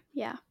murderer.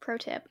 Yeah, pro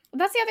tip.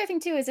 That's the other thing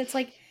too, is it's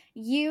like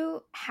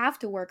you have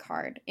to work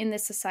hard in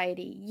this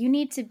society. You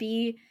need to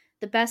be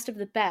the best of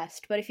the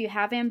best, but if you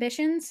have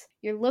ambitions,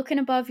 you're looking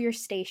above your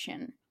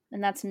station,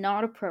 and that's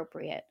not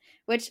appropriate,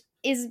 which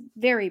is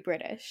very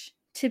British,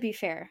 to be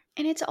fair.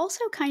 And it's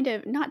also kind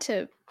of, not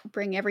to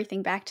bring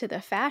everything back to the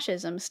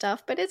fascism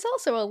stuff, but it's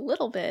also a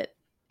little bit,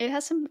 it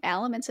has some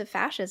elements of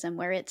fascism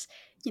where it's,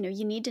 you know,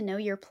 you need to know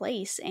your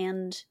place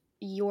and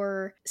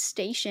your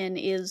station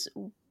is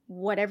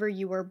whatever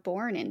you were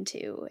born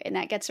into. And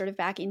that gets sort of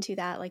back into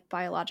that like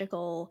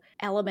biological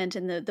element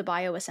and the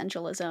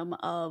bioessentialism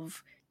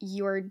of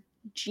your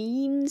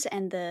genes,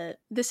 and the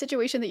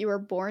situation that you were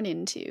born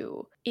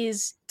into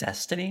is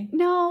destiny.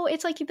 No,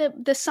 it's like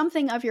the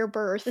something of your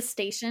birth, the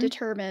station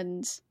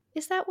determines.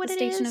 Is that what the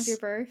it is? Station of your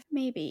birth?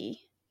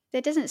 Maybe.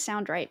 That doesn't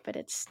sound right, but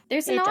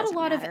there's not a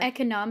lot of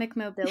economic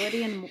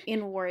mobility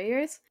in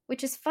Warriors,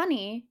 which is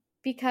funny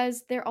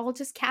because they're all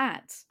just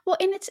cats. Well,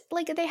 and it's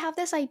like they have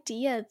this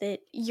idea that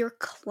your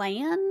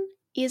clan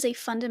is a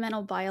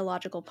fundamental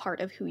biological part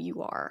of who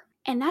you are.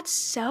 And that's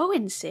so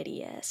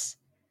insidious.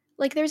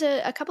 Like there's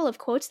a couple of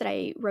quotes that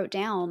I wrote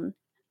down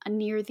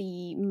near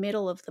the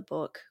middle of the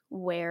book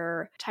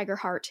where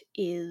Tigerheart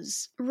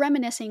is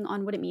reminiscing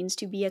on what it means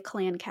to be a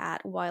clan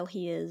cat while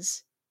he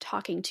is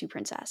talking to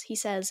Princess. He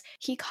says,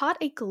 he caught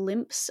a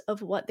glimpse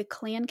of what the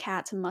clan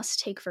cats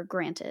must take for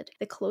granted,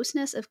 the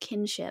closeness of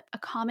kinship, a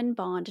common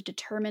bond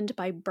determined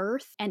by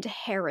birth and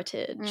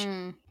heritage.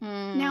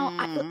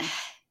 Now,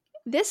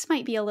 this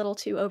might be a little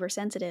too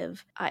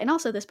oversensitive, and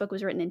also this book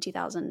was written in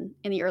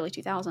the early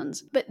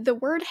 2000s, but the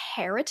word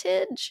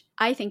heritage,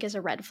 I think, is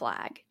a red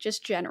flag,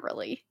 just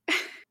generally.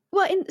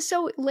 Well, and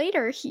so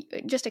later, he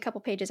just a couple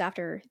pages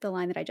after the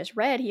line that I just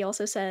read, he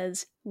also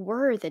says,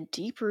 were the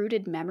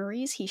deep-rooted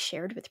memories he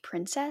shared with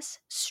Princess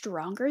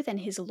stronger than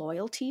his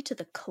loyalty to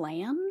the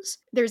clans?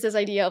 There's this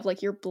idea of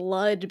like your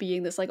blood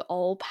being this like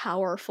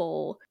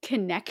all-powerful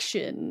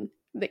connection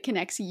that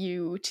connects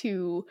you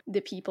to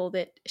the people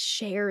that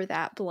share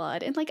that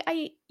blood. And like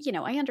I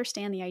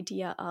understand the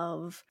idea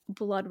of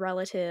blood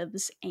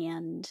relatives,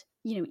 and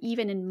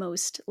even in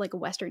most like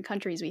Western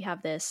countries we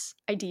have this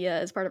idea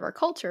as part of our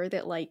culture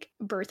that like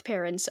birth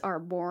parents are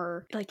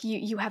more like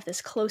you have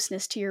this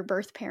closeness to your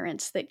birth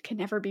parents that can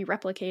never be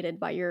replicated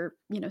by your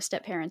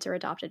step parents or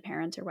adopted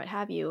parents or what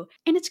have you.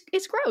 And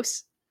it's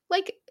gross.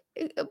 Like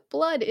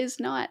blood is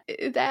not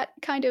that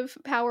kind of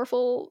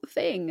powerful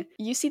thing.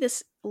 You see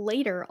this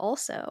later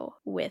also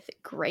with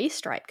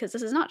Graystripe, because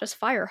this is not just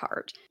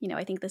Fireheart.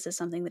 I think this is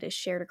something that is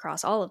shared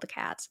across all of the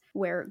cats,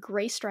 where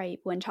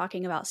Graystripe, when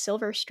talking about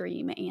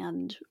Silverstream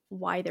and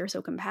why they're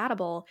so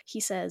compatible, he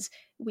says,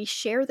 we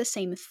share the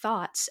same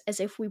thoughts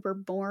as if we were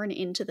born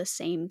into the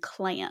same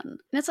clan. And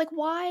it's like,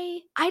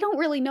 why? I don't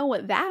really know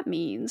what that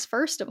means,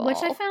 first of all.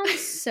 Which I found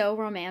so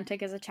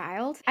romantic as a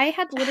child. I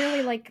had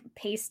literally like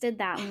pasted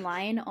that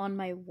line on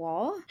my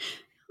wall.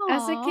 Aww.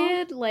 As a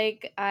kid,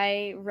 like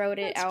I wrote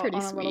it out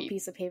on a little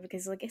piece of paper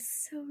because like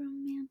it's so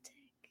romantic.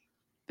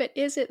 But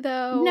is it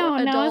though? No,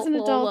 as an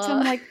adult,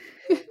 I'm like,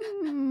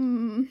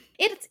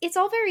 it's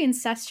all very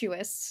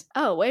incestuous.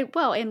 Oh,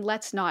 well, and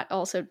let's not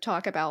also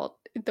talk about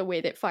the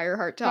way that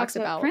Fireheart talks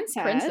about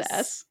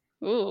Princess.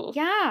 Ooh.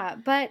 Yeah,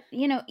 but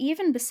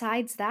even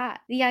besides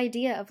that, the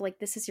idea of like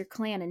this is your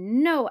clan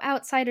and no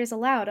outsiders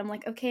allowed. I'm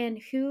like, okay, and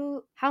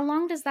how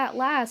long does that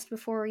last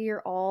before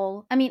you're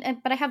all? I mean,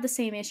 but I have the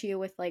same issue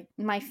with like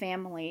my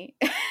family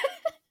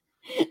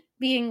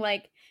being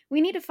like,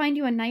 we need to find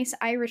you a nice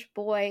Irish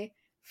boy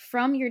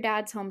from your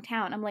dad's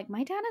hometown. I'm like,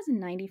 my dad has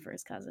 90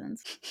 first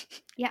cousins.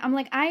 Yeah, I'm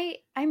like,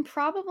 I'm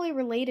probably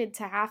related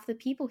to half the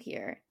people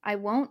here. I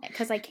won't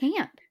because I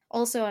can't.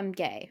 Also, I'm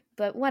gay,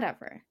 but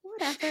whatever.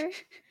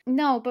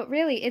 No, but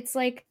really, it's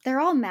like they're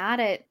all mad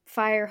at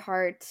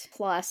Fireheart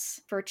Plus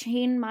for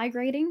chain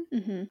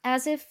migrating,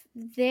 as if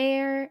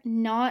they're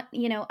not,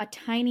 a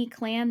tiny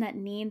clan that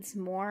needs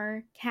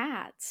more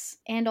cats,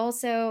 and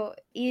also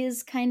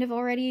is kind of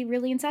already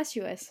really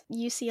incestuous.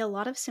 You see a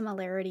lot of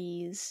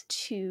similarities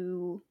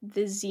to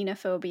the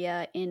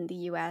xenophobia in the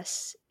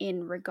US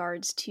in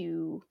regards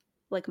to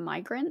like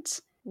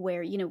migrants,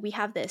 where, we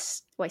have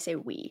this, well, I say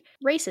we,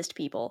 racist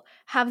people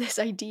have this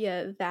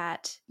idea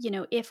that,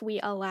 if we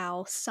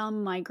allow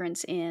some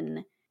migrants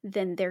in,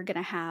 then they're going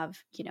to have,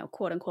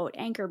 quote unquote,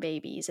 anchor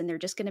babies, and they're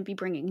just going to be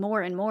bringing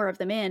more and more of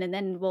them in, and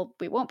then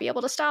we won't be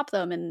able to stop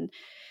them. And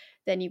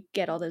then you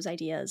get all those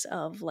ideas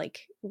of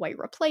like white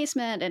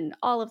replacement and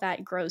all of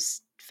that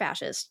gross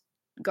fascist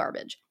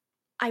garbage.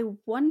 I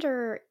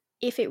wonder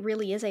if it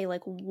really is a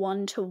like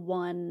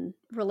one-to-one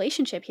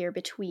relationship here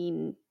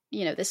between,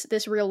 you know,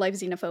 this real life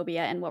xenophobia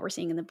and what we're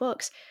seeing in the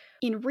books.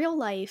 In real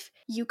life,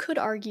 you could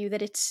argue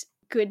that it's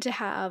good to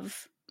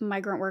have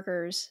migrant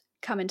workers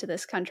come into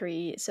this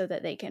country so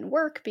that they can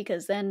work,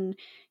 because then,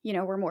 you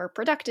know, we're more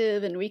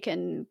productive and we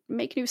can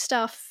make new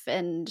stuff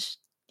and,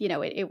 you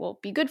know, it will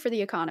be good for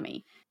the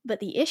economy. But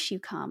the issue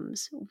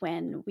comes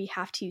when we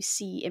have to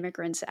see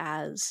immigrants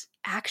as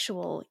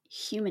actual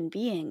human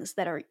beings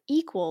that are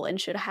equal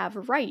and should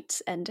have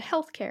rights and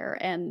healthcare.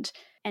 And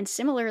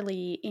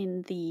similarly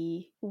in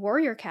the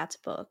Warrior Cats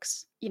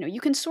books, you know, you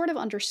can sort of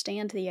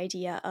understand the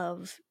idea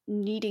of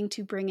needing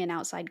to bring in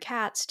outside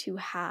cats to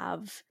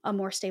have a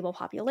more stable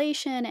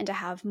population and to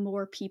have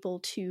more people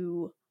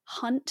to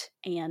hunt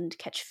and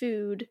catch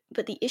food.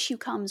 But the issue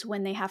comes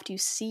when they have to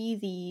see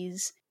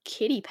these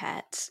kitty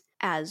pets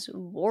as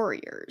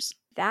warriors.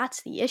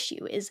 That's the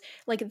issue, is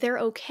like they're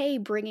okay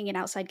bringing in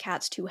outside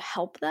cats to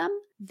help them.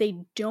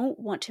 They don't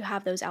want to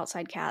have those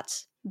outside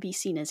cats be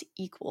seen as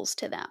equals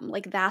to them.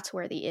 Like that's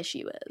where the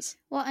issue is.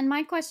 Well, and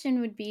my question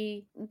would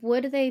be,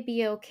 would they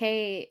be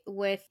okay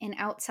with an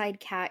outside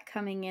cat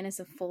coming in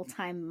as a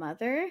full-time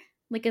mother?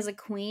 Like as a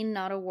queen,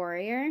 not a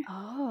warrior?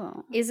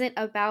 Oh. Is it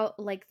about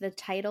like the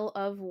title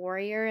of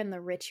warrior and the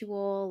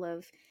ritual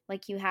of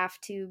like you have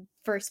to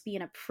first be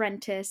an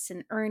apprentice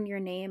and earn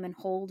your name and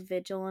hold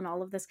vigil and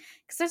all of this?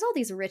 Because there's all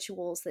these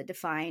rituals that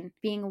define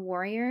being a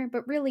warrior,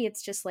 but really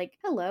it's just like,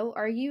 hello,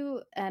 are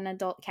you an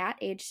adult cat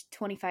aged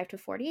 25 to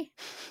 40?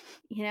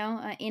 You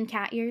know, in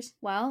cat years?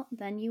 Well,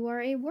 then you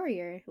are a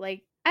warrior.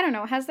 Like, I don't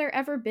know, has there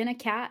ever been a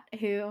cat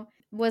who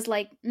was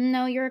like,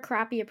 no, you're a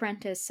crappy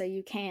apprentice, so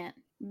you can't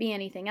be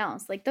anything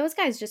else? Like those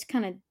guys just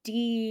kind of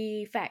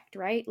defect,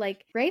 right?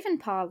 Like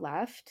Ravenpaw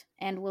left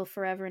and will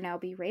forever now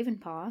be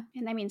Ravenpaw.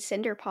 And I mean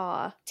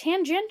Cinderpaw.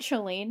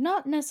 Tangentially,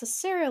 not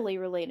necessarily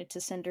related to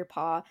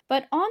Cinderpaw,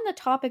 but on the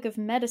topic of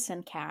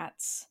medicine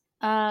cats,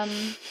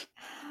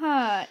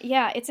 yeah,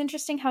 it's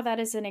interesting how that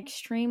is an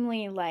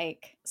extremely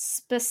like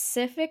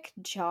specific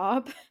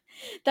job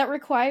that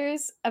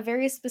requires a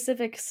very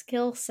specific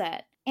skill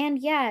set. And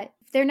yet,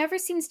 there never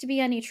seems to be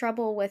any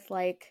trouble with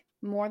like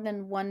more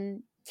than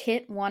one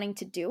kit wanting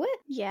to do it.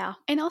 Yeah.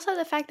 And also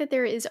the fact that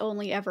there is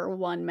only ever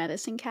one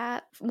medicine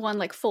cat, one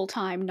like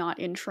full-time, not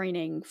in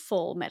training,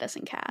 full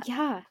medicine cat.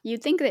 Yeah.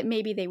 You'd think that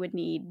maybe they would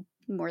need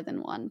more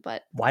than one,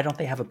 but why don't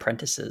they have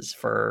apprentices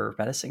for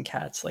medicine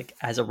cats like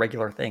as a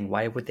regular thing?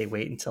 Why would they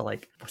wait until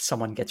like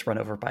someone gets run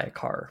over by a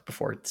car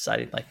before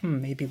deciding like,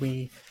 maybe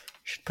we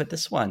should put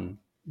this one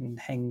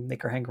and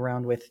make her hang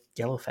around with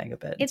Yellowfang a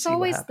bit? It's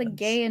always the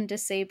gay and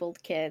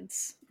disabled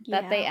kids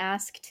that they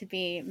ask to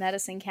be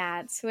medicine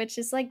cats, which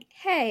is like,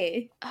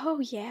 hey. Oh,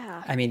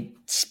 yeah. I mean,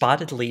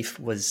 Spotted Leaf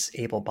was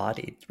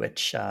able-bodied,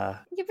 which... Yeah,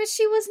 but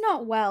she was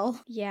not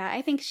well. Yeah,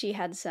 I think she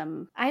had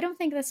some... I don't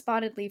think that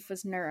Spotted Leaf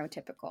was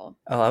neurotypical.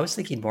 Oh, I was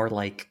thinking more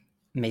like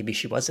maybe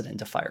she wasn't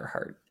into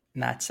Fireheart in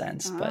that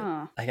sense, but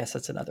I guess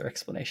that's another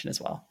explanation as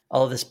well.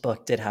 Although this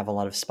book did have a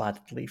lot of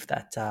Spotted Leaf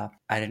that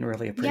I didn't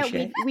really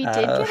appreciate. Yeah, we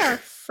did get our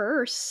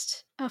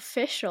first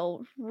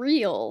official,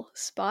 real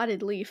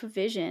Spotted Leaf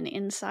vision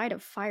inside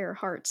of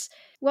Fireheart's.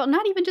 Well,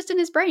 not even just in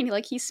his brain,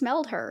 like he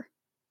smelled her,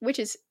 which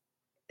is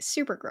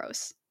super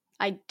gross.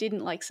 I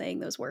didn't like saying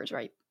those words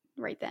right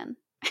then.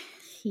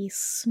 He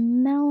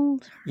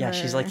smelled her. Yeah,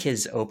 she's like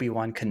his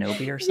Obi-Wan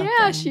Kenobi or something.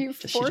 Yeah, she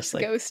force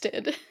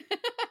ghosted.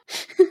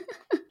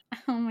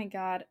 Oh my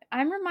god.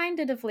 I'm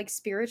reminded of like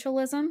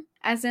spiritualism,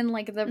 as in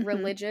like the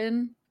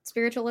religion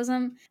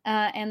spiritualism,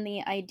 and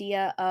the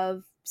idea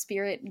of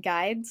spirit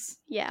guides.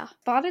 Yeah.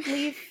 Spotted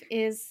Leaf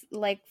is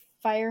like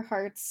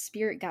Fireheart's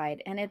spirit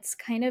guide, and it's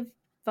kind of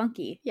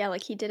funky. Yeah,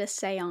 like he did a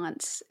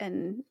seance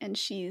and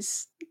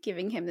she's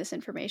giving him this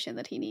information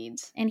that he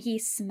needs. And he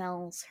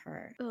smells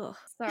her. Ugh.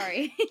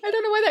 Sorry. I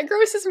don't know why that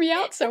grosses me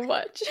out so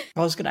much.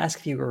 I was going to ask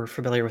if you were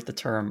familiar with the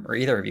term, or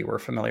either of you were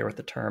familiar with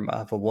the term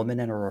of a woman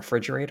in a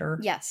refrigerator.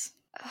 Yes.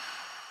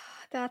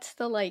 That's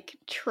the like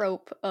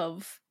trope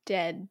of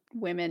dead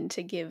women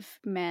to give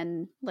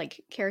men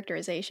like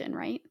characterization,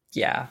 right?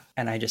 Yeah,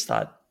 and I just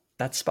thought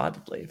that's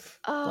Spotted Leaf.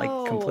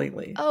 Like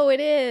completely. Oh, it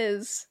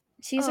is.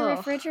 She's a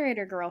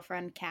refrigerator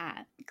girlfriend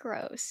cat.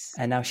 Gross.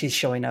 And now she's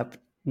showing up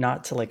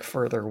not to like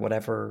further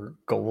whatever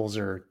goals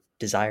or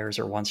desires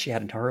or wants she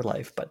had in her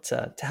life, but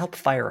to help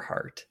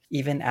Fireheart.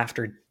 Even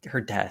after her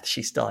death,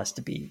 she still has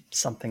to be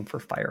something for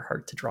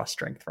Fireheart to draw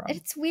strength from.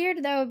 It's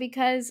weird though,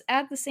 because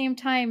at the same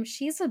time,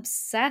 she's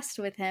obsessed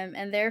with him,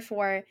 and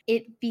therefore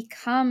it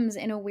becomes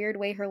in a weird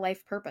way her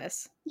life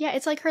purpose. Yeah,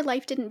 it's like her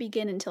life didn't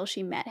begin until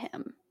she met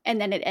him, and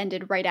then it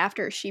ended right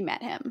after she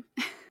met him.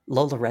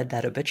 Lola read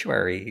that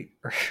obituary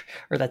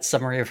or that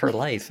summary of her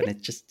life, and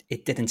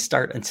it didn't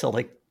start until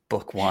like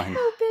book 1.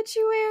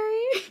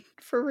 Obituary.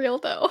 For real,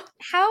 though.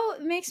 How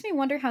makes me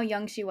wonder how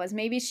young she was.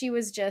 Maybe she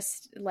was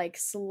just like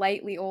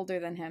slightly older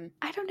than him.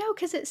 I don't know,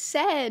 because it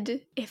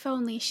said, if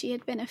only she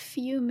had been a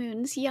few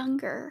moons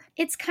younger.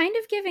 It's kind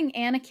of giving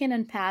Anakin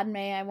and Padme,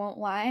 I won't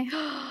lie.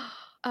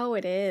 Oh,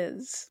 it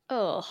is.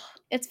 Ugh.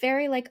 It's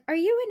very like, are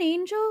you an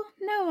angel?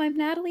 No, I'm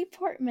Natalie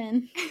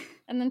Portman.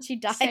 And then she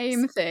dies.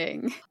 Same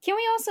thing. Can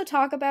we also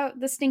talk about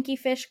the stinky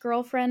fish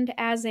girlfriend,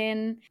 as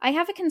in, I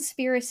have a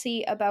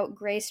conspiracy about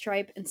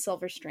Graystripe and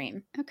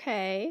Silverstream.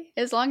 Okay.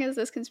 As long as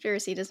this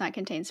conspiracy does not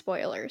contain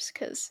spoilers,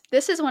 because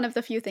this is one of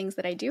the few things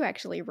that I do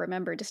actually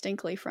remember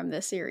distinctly from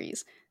this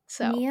series.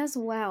 So. Me as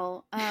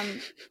well.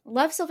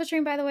 Love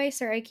Silverstream, by the way.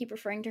 Sorry, I keep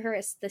referring to her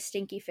as the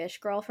stinky fish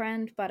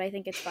girlfriend, but I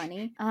think it's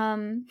funny.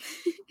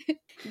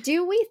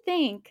 Do we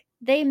think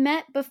they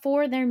met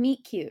before their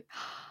meet cute?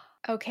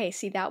 Okay,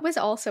 see, that was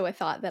also a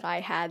thought that I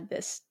had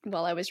this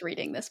while I was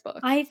reading this book.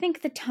 I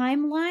think the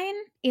timeline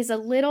is a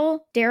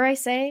little, dare I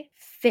say,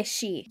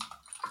 fishy.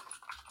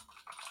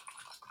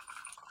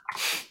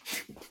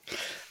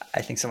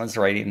 I think someone's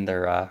writing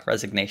their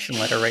resignation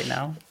letter right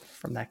now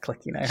from that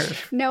clicking I heard.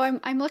 No,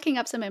 I'm looking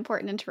up some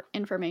important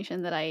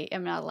information that I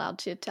am not allowed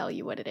to tell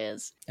you what it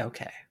is.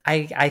 Okay.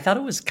 I thought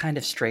it was kind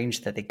of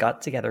strange that they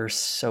got together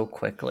so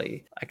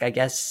quickly. Like, I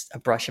guess a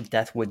brush of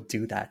death would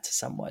do that to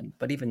someone,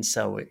 but even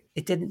so,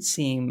 it didn't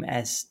seem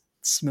as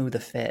smooth a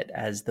fit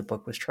as the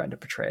book was trying to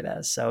portray it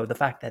as. So the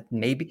fact that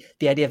maybe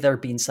the idea of there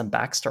being some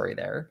backstory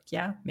there,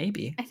 yeah,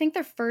 maybe. I think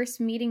their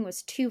first meeting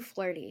was too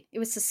flirty. It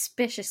was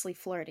suspiciously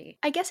flirty.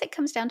 I guess it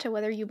comes down to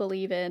whether you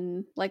believe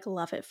in, like,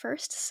 love at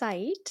first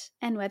sight,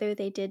 and whether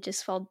they did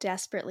just fall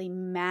desperately,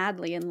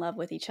 madly in love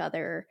with each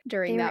other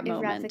during that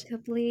moment.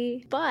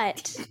 Irrevocably.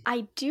 But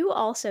I do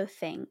also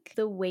think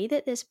the way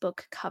that this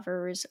book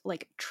covers,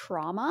 like,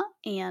 trauma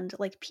and,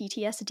 like,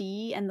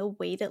 PTSD, and the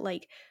way that,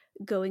 like,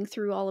 going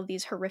through all of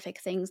these horrific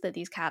things that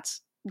these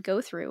cats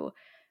go through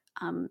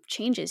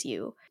changes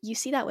you. You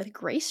see that with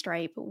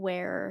Graystripe,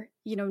 where,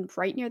 you know,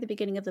 right near the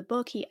beginning of the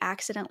book, he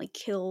accidentally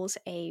kills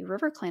a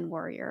RiverClan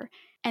warrior,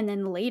 and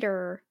then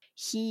later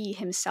he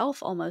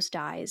himself almost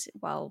dies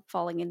while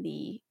falling in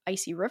the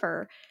icy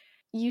river.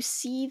 You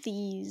see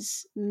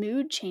these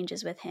mood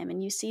changes with him,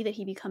 and you see that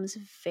he becomes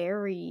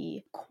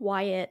very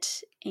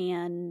quiet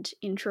and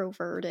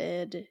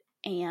introverted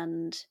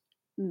and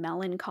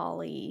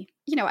melancholy.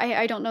 You know,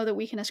 I don't know that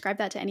we can ascribe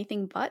that to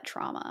anything but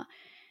trauma.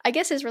 I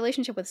guess his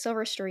relationship with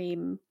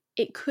Silverstream,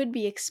 it could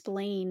be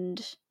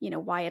explained, you know,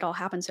 why it all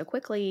happened so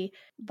quickly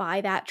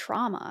by that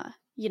trauma.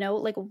 You know,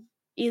 like,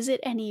 is it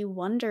any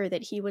wonder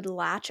that he would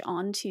latch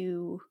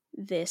onto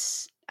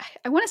this,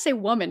 I want to say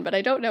woman, but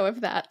I don't know if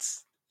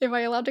that's, am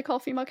I allowed to call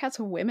female cats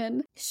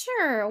women?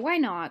 Sure, why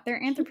not?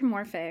 They're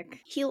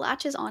anthropomorphic. He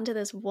latches onto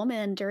this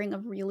woman during a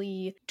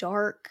really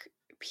dark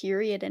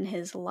period in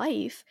his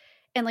life.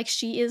 And, like,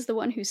 she is the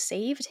one who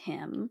saved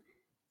him,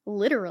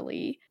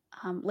 literally,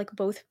 like,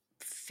 both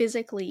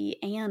physically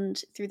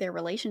and through their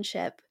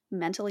relationship,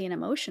 mentally and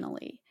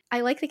emotionally.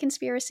 I like the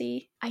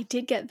conspiracy. I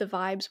did get the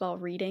vibes while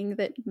reading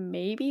that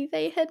maybe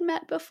they had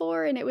met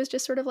before, and it was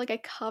just sort of like a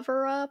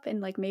cover-up,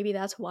 and, like, maybe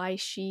that's why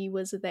she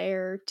was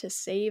there to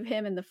save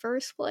him in the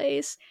first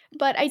place.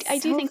 But I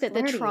do think that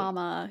the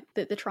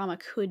trauma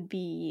could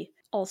be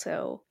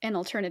also an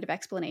alternative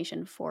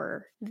explanation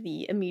for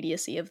the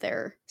immediacy of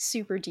their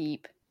super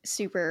deep,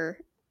 super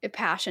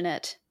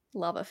passionate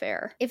love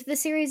affair. If the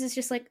series is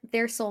just like,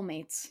 they're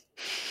soulmates,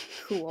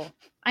 cool.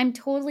 I'm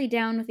totally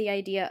down with the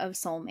idea of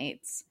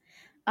soulmates.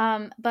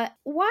 But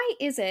why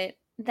is it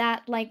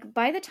that, like,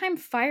 by the time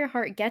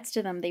Fireheart gets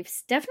to them, they've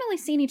definitely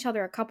seen each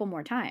other a couple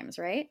more times,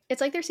 right? It's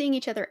like they're seeing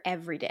each other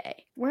every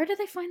day. Where do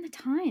they find the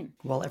time?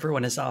 Well,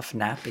 everyone is off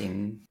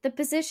napping. The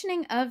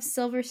positioning of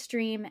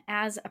Silverstream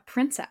as a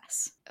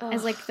princess,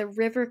 as, like, the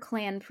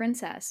RiverClan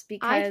princess,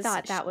 because I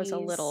thought that was a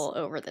little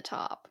over the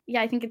top.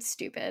 Yeah, I think it's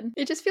stupid.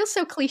 It just feels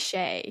so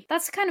cliche.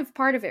 That's kind of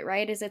part of it,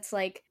 right? Is it's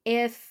like,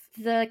 if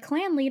the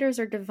clan leaders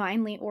are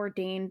divinely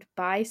ordained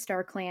by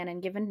StarClan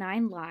and given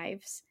 9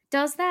 lives,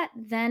 does that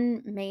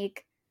then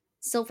make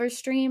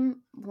Silverstream,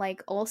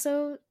 like,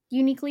 also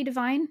uniquely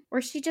divine? Or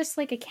is she just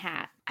like a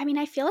cat? I mean,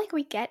 I feel like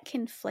we get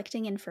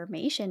conflicting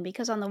information,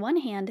 because on the one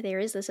hand, there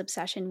is this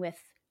obsession with,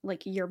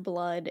 like, your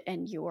blood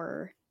and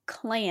your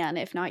clan,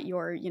 if not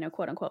your, you know,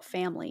 quote unquote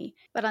family.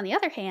 But on the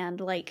other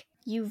hand, like,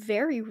 you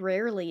very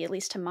rarely, at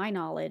least to my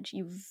knowledge,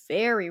 you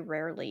very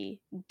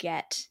rarely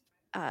get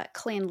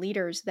clan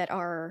leaders that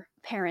are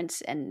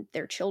parents and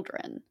their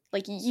children.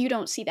 Like, you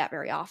don't see that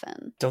very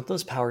often. Don't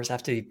those powers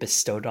have to be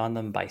bestowed on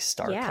them by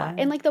StarClan? Yeah,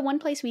 and, like, the one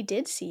place we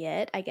did see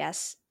it, I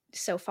guess,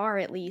 so far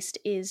at least,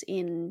 is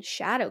in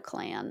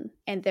ShadowClan,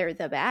 and they're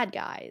the bad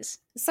guys.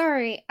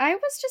 Sorry, I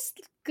was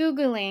just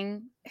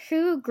Googling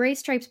who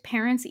Graystripe's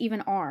parents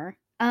even are.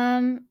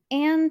 And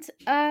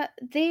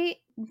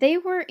they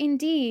were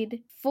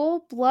indeed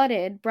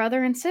full-blooded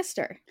brother and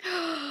sister.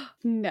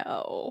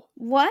 No.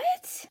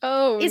 What?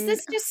 Oh. Is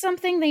this just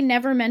something they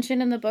never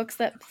mentioned in the books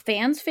that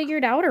fans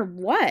figured out, or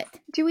what?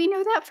 Do we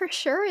know that for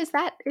sure? Is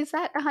that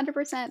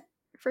 100%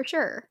 for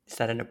sure? Is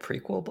that in a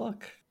prequel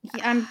book?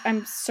 Yeah,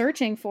 I'm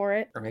searching for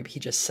it. Or maybe he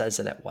just says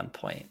it at one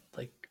point.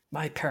 Like,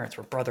 my parents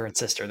were brother and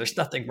sister. There's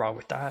nothing wrong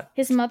with that.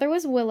 His mother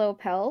was Willow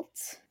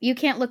Pelt. You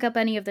can't look up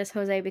any of this,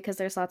 Jose, because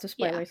there's lots of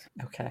spoilers.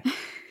 Yeah. Okay.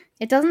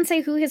 It doesn't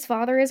say who his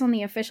father is on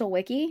the official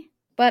wiki,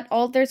 but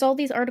there's all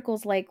these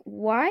articles like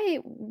why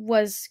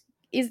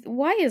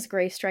is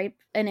Gray Stripe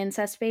an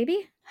incest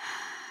baby?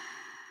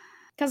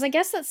 Because I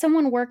guess that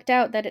someone worked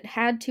out that it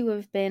had to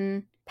have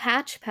been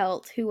Patch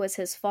Pelt who was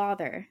his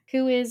father,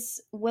 who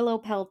is Willow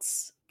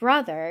Pelt's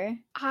brother.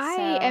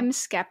 I am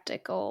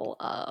skeptical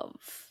of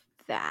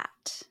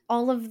that.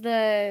 All of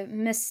the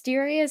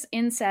mysterious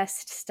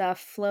incest stuff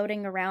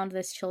floating around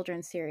this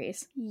children's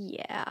series.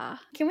 Yeah.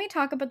 Can we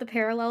talk about the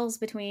parallels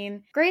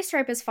between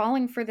Graystripe is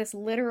falling for this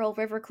literal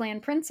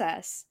RiverClan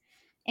princess,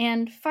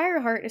 and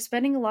Fireheart is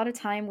spending a lot of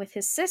time with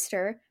his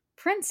sister,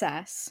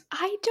 Princess?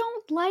 I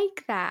don't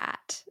like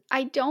that.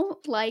 I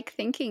don't like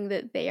thinking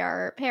that they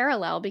are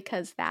parallel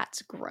because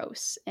that's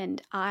gross, and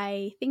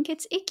I think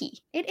it's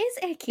icky. It is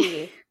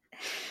icky.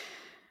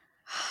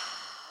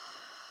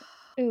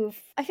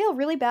 Oof. I feel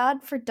really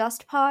bad for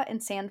Dustpaw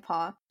and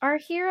Sandpaw. Our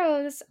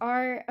heroes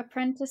are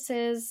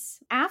apprentices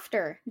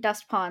after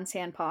Dustpaw and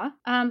Sandpaw,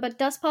 but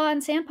Dustpaw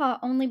and Sandpaw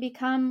only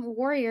become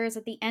warriors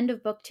at the end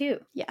of book 2.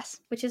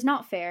 Yes. Which is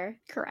not fair.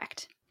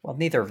 Correct. Well,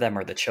 neither of them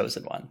are the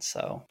chosen ones,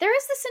 so... There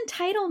is this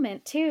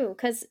entitlement, too,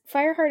 because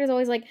Fireheart is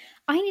always like,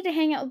 I need to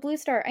hang out with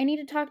Bluestar, I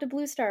need to talk to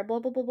Bluestar, blah,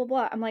 blah, blah, blah,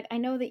 blah. I'm like, I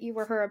know that you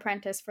were her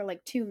apprentice for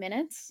like 2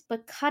 minutes,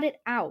 but cut it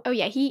out. Oh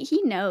yeah,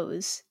 he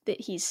knows that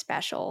he's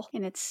special,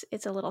 and it's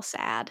a little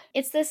sad.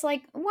 It's this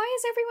like, why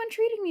is everyone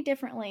treating me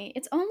differently?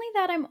 It's only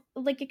that I'm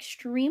like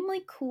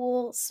extremely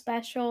cool,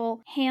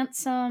 special,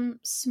 handsome,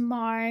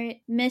 smart,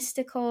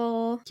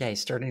 mystical. Yeah, he's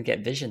starting to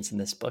get visions in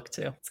this book,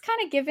 too. It's kind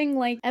of giving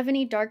like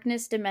Ebony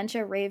Darkness,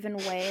 Dementia, Raven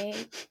Way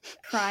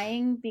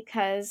crying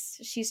because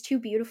she's too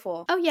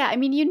beautiful. Oh yeah, I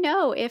mean, you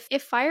know, if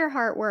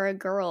Fireheart were a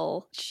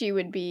girl, she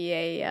would be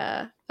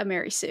a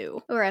Mary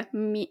Sue or a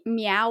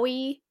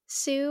Meowie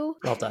Sue.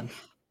 Well done.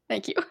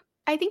 Thank you.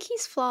 I think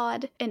he's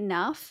flawed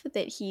enough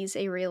that he's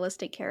a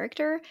realistic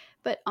character,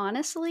 but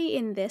honestly,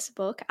 in this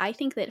book, I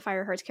think that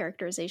Fireheart's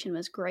characterization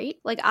was great.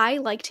 Like, I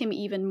liked him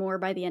even more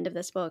by the end of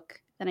this book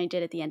than I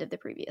did at the end of the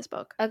previous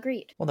book.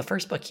 Agreed. Well, the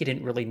first book, he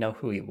didn't really know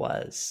who he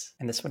was.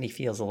 And this one, he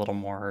feels a little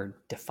more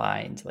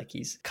defined, like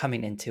he's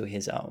coming into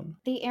his own.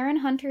 The Aaron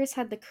Hunters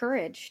had the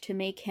courage to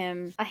make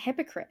him a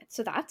hypocrite,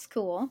 so that's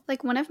cool.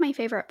 Like, one of my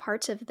favorite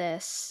parts of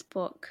this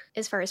book,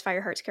 as far as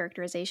Fireheart's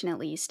characterization at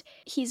least,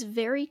 he's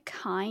very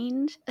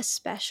kind,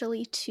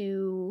 especially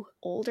to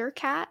older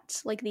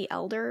cats, like the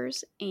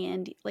elders,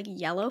 and like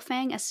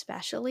Yellowfang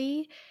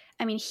especially.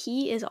 I mean,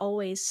 he is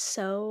always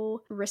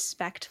so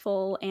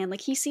respectful and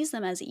like he sees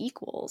them as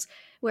equals.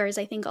 Whereas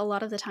I think a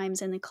lot of the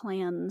times in the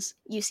clans,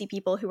 you see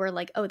people who are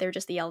like, oh, they're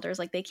just the elders.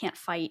 Like they can't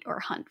fight or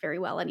hunt very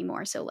well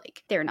anymore. So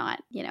like they're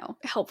not, you know,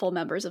 helpful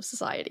members of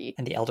society.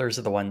 And the elders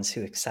are the ones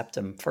who accept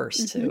him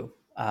first, too.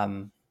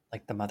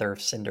 Like the mother of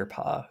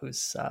Cinderpaw,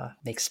 who's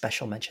makes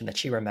special mention that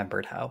she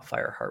remembered how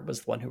Fireheart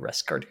was the one who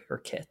rescued her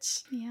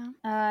kits.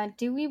 Yeah.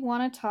 Do we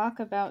want to talk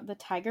about the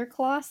Tiger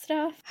Claw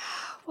stuff?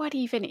 What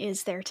even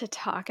is there to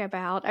talk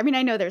about? I mean,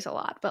 I know there's a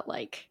lot, but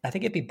like... I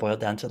think it'd be boiled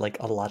down to like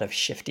a lot of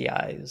shifty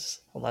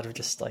eyes. A lot of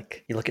just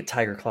like, you look at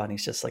Tiger Claw and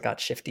he's just like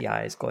got shifty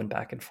eyes going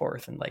back and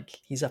forth and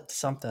like he's up to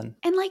something.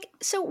 And like,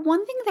 so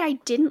one thing that I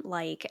didn't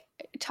like,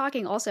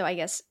 talking also, I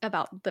guess,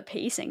 about the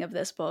pacing of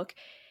this book,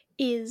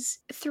 is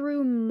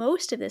through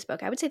most of this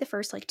book, I would say the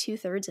first like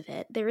 2/3 of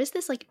it, there is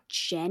this like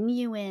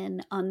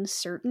genuine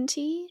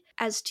uncertainty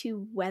as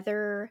to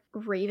whether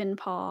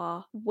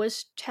Ravenpaw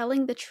was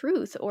telling the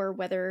truth or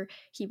whether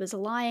he was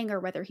lying or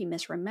whether he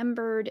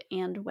misremembered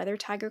and whether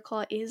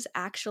Tigerclaw is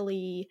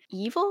actually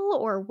evil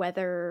or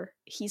whether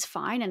he's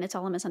fine and it's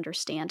all a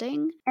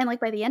misunderstanding. And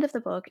like by the end of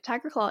the book,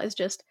 Tigerclaw is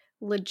just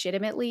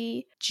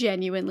legitimately,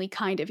 genuinely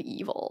kind of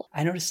evil.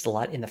 I noticed a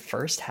lot in the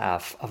first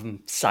half of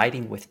him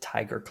siding with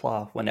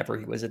Tigerclaw whenever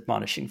he was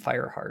admonishing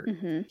Fireheart.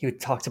 Mm-hmm. He would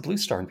talk to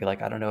Bluestar and be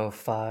like, I don't know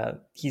if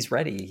he's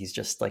ready. He's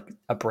just like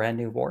a brand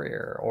new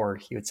warrior. Or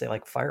he would say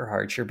like,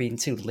 Fireheart, you're being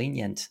too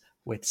lenient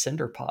with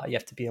Cinderpaw. You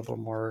have to be a little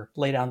more,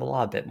 lay down the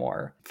law a bit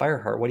more.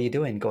 Fireheart, what are you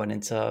doing going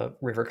into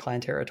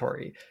RiverClan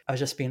territory? I was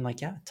just being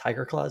like, yeah,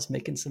 Tigerclaw is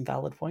making some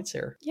valid points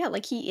here. Yeah,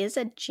 like he is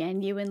a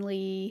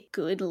genuinely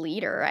good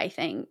leader, I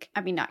think.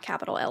 I mean, not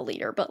capital L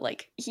leader, but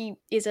like he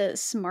is a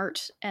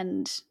smart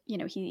and, you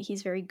know,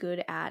 he's very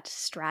good at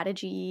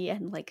strategy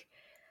and like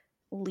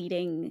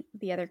leading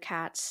the other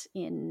cats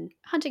in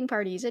hunting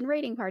parties and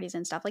raiding parties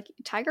and stuff. Like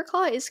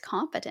Tigerclaw is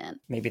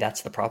competent. Maybe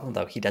that's the problem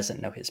though. He doesn't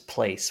know his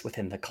place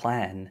within the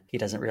clan. He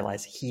doesn't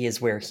realize he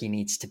is where he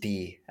needs to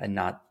be and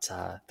not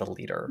the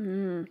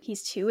leader.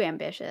 He's too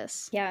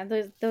ambitious. Yeah,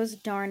 those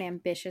darn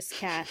ambitious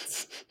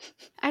cats.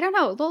 I don't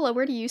know. Lola,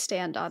 where do you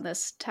stand on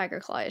this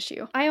Tigerclaw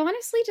issue? I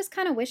honestly just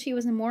kind of wish he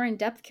was a more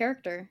in-depth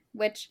character.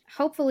 which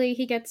hopefully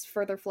he gets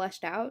further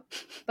fleshed out.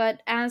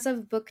 But as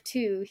of book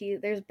 2,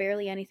 there's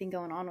barely anything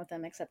going on with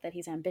him except that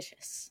he's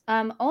ambitious.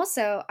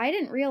 Also, I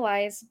didn't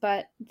realize,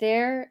 but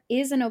there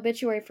is an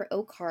obituary for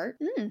Oakhart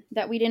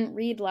that we didn't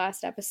read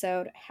last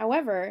episode.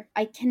 However,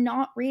 I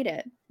cannot read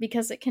it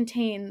because it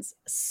contains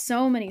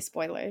so many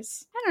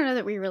spoilers. I don't know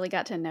that we really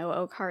got to know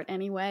Oakhart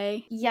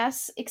anyway.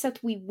 Yes,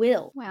 except we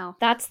will. Wow.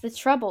 That's the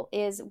trouble,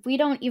 is we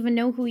don't even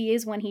know who he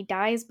is when he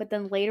dies, but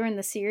then later in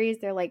the series,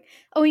 they're like,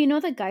 oh, you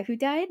know the guy who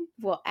died?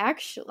 Well,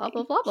 actually, blah,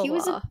 blah, blah, blah, he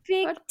was a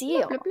big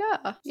deal. Blah, blah,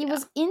 blah. He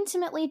was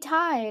intimately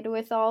tied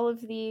with all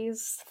of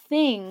these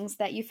things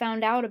that you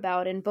found out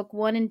about in book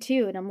 1 and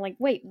 2, and I'm like,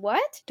 wait,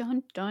 what?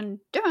 Dun,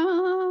 dun,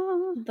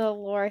 dun. The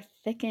lore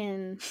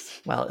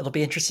thickens. Well, it'll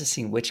be interesting to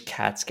see which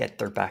cats get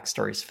their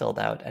backstories filled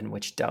out and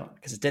which don't,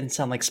 because it didn't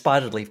sound like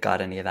Spotted Leaf got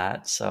any of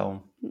that,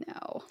 so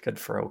no. Good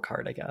for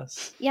Oakhart, I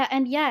guess. Yeah,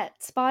 and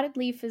yet Spotted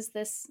Leaf is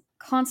this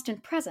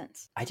constant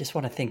presence. I just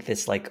want to think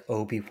this like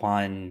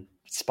Obi-Wan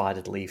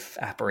Spotted Leaf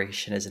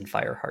apparition is in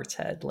Fireheart's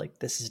head. Like,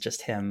 this is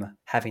just him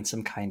having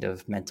some kind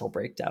of mental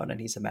breakdown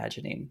and he's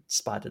imagining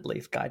Spotted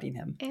Leaf guiding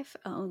him. If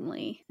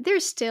only.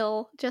 There's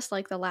still, just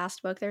like the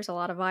last book, there's a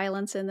lot of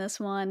violence in this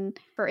one.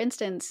 For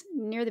instance,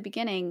 near the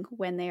beginning,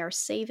 when they are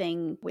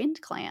saving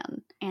Wind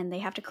Clan and they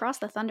have to cross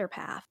the Thunder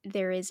Path,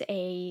 there is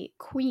a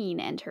queen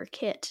and her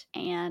kit,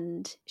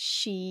 and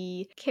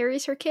she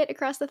carries her kit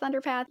across the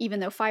Thunder Path, even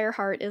though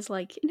Fireheart is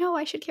like, no,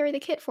 I should carry the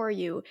kit for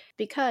you,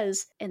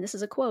 because, and this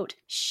is a quote,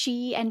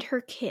 she and her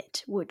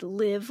kit would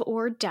live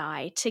or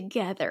die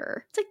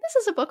together. It's like, this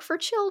is a book for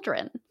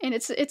children, and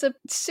it's a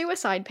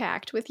suicide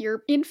pact with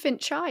your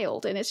infant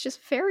child, and it's just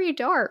very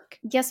dark.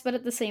 Yes, but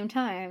at the same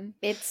time,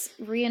 it's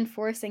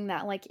reinforcing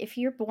that, like, if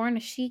you're born a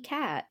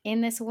she-cat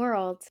in this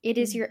world, it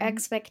is your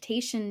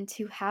expectation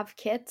to have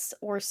kits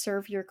or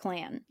serve your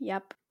clan.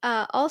 Yep.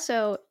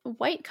 Also,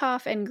 white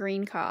cough and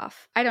green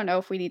cough. I don't know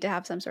if we need to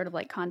have some sort of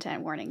like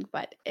content warning,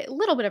 but a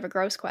little bit of a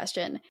gross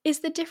question. Is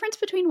the difference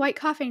between white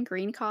cough and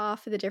green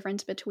cough the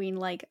difference between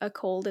like a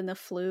cold and the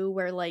flu,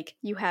 where like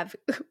you have,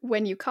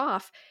 when you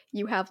cough,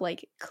 you have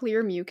like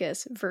clear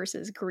mucus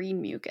versus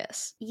green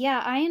mucus?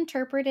 Yeah, I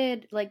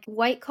interpreted like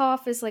white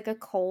cough is like a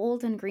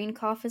cold and green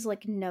cough is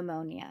like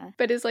pneumonia.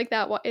 But is like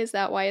that, is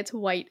that why it's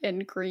white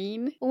and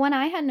green? When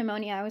I had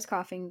pneumonia, I was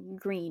coughing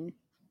green.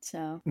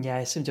 So yeah, I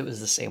assumed it was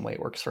the same way it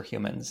works for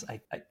humans.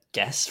 I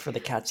guess for the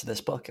cats of this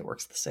book, it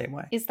works the same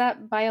way. Is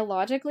that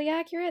biologically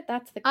accurate?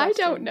 That's the question. I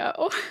don't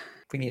know.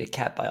 We need a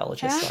cat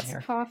biologist Cats on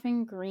here.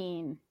 coughing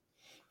green.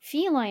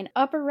 Feline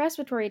upper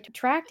respiratory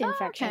tract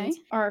infections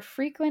are a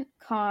frequent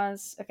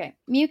cause. Okay.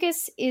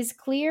 Mucus is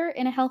clear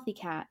in a healthy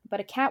cat, but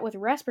a cat with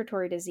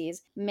respiratory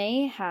disease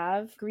may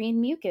have green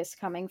mucus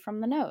coming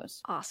from the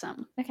nose.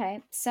 Awesome.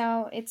 Okay,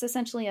 so it's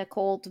essentially a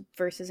cold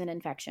versus an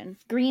infection.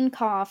 Green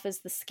cough is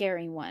the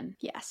scary one.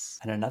 Yes.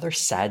 And another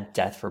sad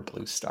death for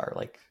Blue Star.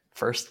 Like,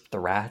 first the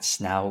rats,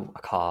 now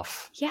a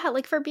cough. Yeah,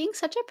 like for being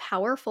such a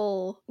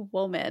powerful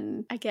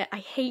woman. I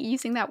hate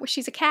using that.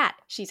 She's a cat.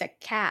 She's a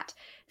cat.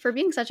 For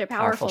being such a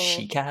powerful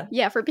she-cat?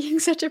 Yeah, for being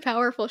such a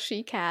powerful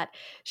she-cat,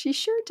 she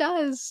sure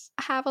does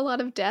have a lot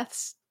of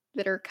deaths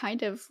that are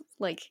kind of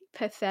like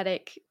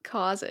pathetic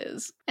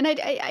causes. And I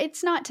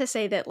it's not to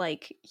say that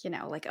like, you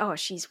know, like, oh,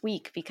 she's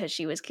weak because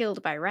she was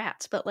killed by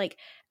rats, but like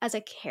as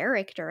a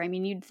character, I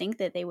mean, you'd think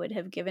that they would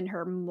have given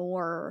her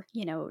more,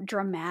 you know,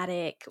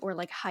 dramatic or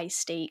like high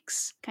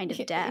stakes kind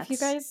of deaths. If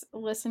you guys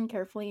listen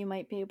carefully, you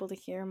might be able to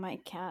hear my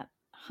cat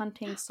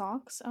hunting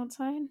socks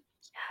outside.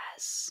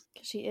 Yes.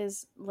 Because she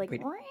is like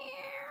Wait,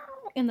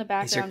 in the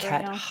background. is your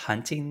cat right now.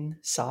 hunting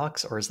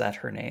socks, or is that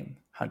her name?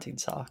 Hunting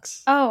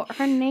socks. Oh,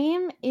 her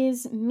name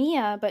is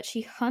Mia, but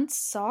she hunts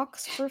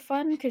socks for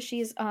fun because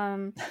she's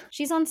on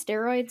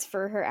steroids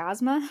for her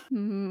asthma,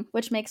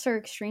 which makes her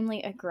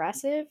extremely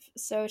aggressive.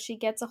 So she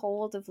gets a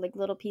hold of like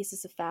little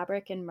pieces of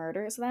fabric and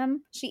murders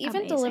them. She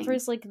even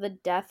delivers like the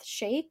death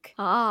shake.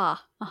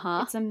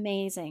 It's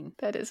amazing.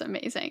 That is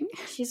amazing.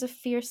 She's a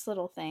fierce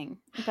little thing.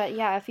 But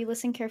yeah, if you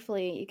listen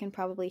carefully, you can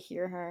probably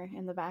hear her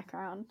in the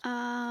background.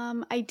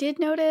 I did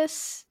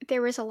notice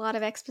there was a lot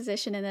of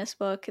exposition in this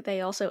book. They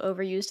also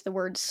overused the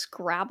word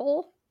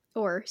Scrabble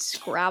or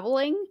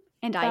scrabbling,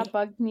 and that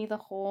bugged me the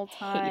whole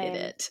time. Hated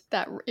it.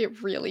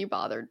 It really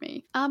bothered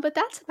me. But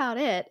that's about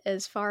it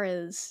as far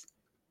as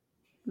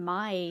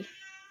my.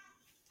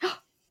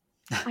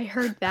 I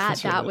heard that.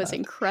 That was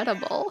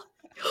incredible.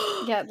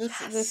 Yeah,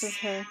 this is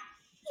her.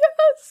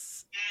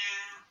 Yes.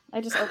 I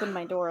just opened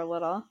my door a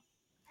little.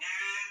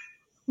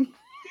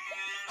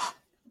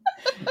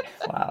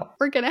 Wow.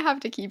 We're gonna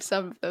have to keep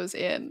some of those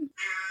in.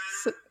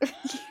 So...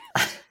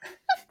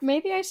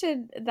 Maybe I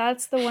should.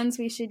 That's the ones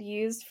we should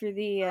use for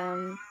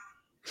the.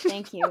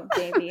 Thank you,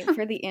 baby,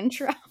 for the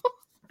intro.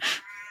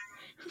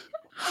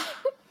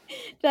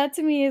 That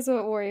to me is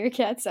what warrior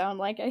cats sound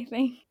like, I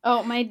think.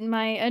 Oh,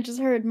 I just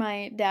heard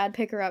my dad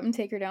pick her up and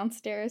take her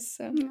downstairs,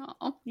 so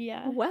Aw.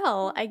 yeah.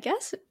 Well, I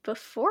guess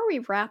before we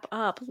wrap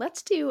up,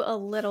 let's do a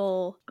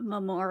little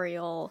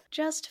memorial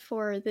just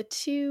for the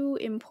two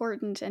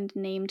important and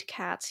named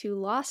cats who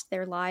lost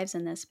their lives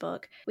in this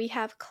book. We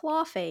have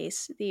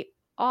Clawface, the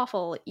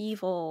awful,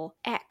 evil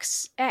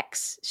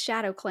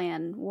Shadow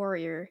Clan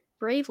warrior,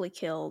 bravely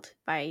killed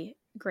by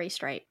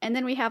Graystripe. And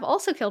then we have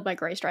also killed by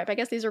Graystripe. I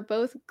guess these are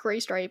both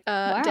Graystripe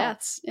Wow.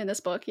 deaths in this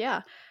book.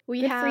 Yeah.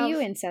 Good for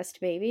you, incest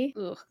baby.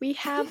 We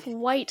have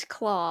White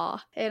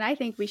Claw, and I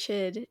think we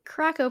should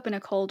crack open a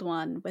cold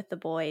one with the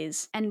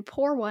boys and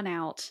pour one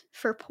out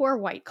for poor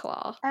White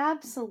Claw.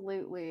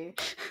 Absolutely.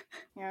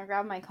 I'll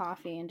grab my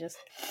coffee and just...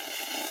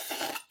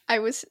 I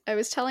was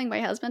telling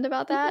my husband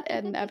about that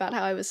and about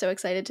how I was so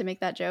excited to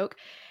make that joke,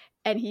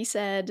 and he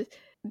said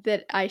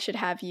that I should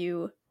have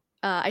you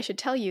I should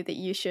tell you that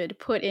you should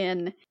put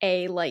in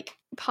a like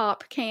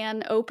pop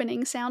can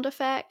opening sound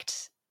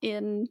effect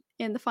in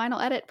the final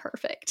edit.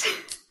 Perfect.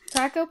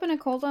 Crack open a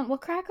cold one. We'll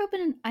crack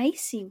open an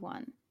icy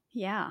one.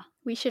 Yeah,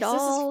 we should This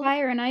all. is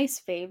fire and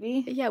ice,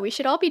 baby. Yeah, we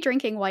should all be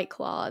drinking White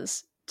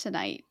Claws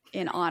tonight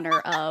in honor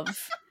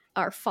of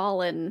our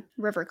fallen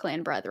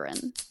RiverClan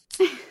brethren.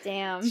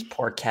 Damn. This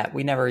poor cat.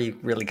 We never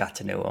really got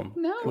to know him.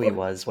 No. Who he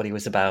was, what he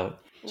was about.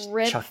 Just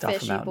Rip, chucked off a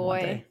fishy mountain one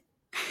boy. day.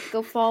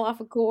 Go fall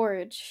off a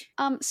gorge.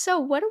 So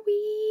what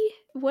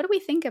do we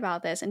think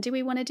about this? And do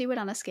we want to do it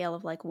on a scale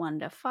of like 1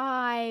 to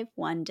 5,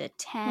 1 to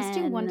 10? Let's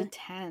do 1 to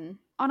 10.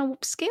 On a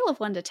scale of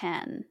 1 to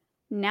 10,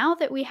 now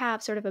that we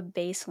have sort of a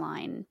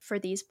baseline for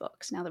these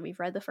books, now that we've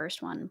read the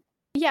first one,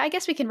 yeah, I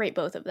guess we can rate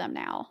both of them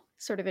now,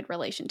 sort of in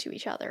relation to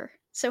each other.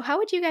 So how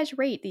would you guys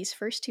rate these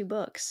first two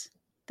books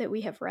that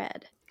we have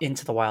read?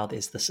 Into the Wild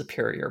is the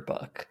superior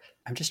book.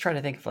 I'm just trying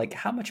to think of like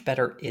how much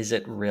better is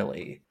it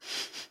really?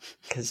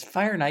 Because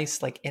Fire and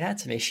Ice, like it had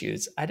some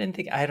issues. I don't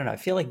know. I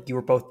feel like you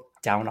were both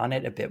down on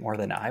it a bit more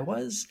than I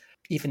was,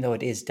 even though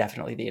it is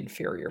definitely the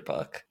inferior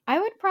book. I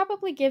would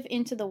probably give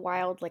Into the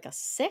Wild like a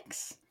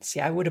 6. See,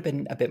 I would have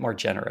been a bit more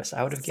generous.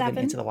 I would have given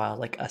 7? Into the Wild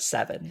like a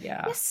 7.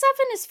 Yeah. Yeah, 7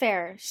 is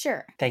fair.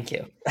 Sure. Thank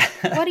you.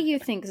 What do you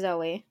think,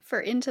 Zoe? For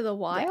Into the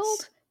Wild?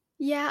 Yes.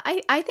 Yeah,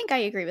 I think I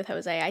agree with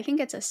Jose. I think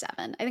it's a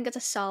 7. I think it's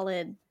a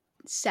solid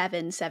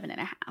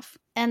 7.5.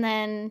 And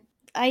then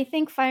I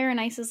think Fire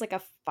and Ice is like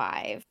a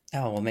 5.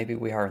 Oh, well, maybe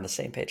we are on the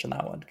same page on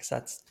that one, because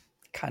that's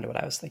kind of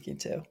what I was thinking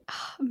too.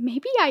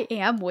 Maybe I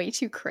am way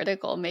too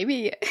critical.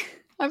 Maybe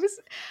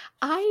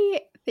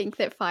I think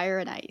that Fire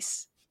and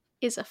Ice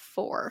is a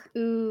 4.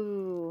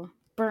 Ooh,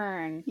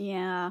 burn.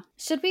 Yeah.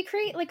 Should we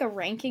create like a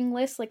ranking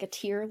list, like a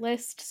tier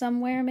list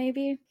somewhere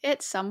maybe?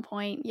 At some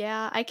point,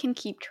 yeah, I can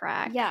keep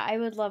track. Yeah, I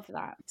would love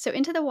that. So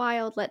Into the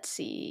Wild, let's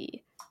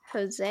see.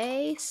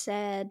 Jose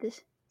said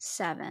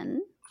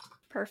 7.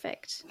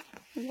 Perfect.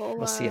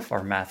 We'll see if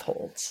our math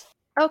holds.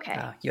 Okay.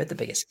 You had the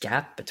biggest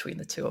gap between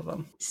the two of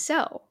them.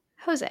 So,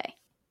 Jose,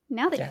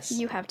 now that Yes.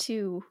 you have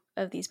 2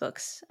 of these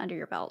books under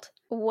your belt,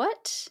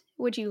 what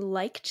would you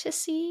like to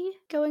see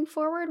going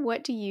forward?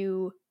 What do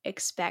you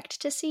expect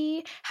to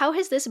see? How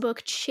has this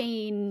book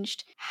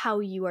changed how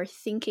you are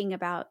thinking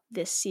about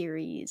this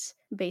series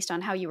based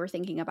on how you were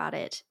thinking about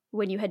it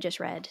when you had just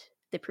read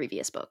the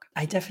previous book?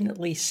 I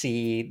definitely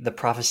see the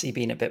prophecy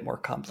being a bit more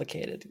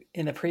complicated.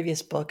 In the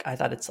previous book, I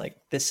thought it's like,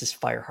 this is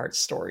Fireheart's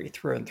story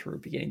through and through,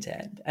 beginning to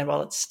end. And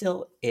while it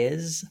still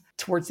is,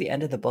 towards the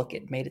end of the book,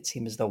 it made it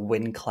seem as though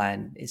Wind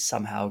Clan is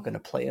somehow going to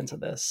play into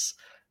this.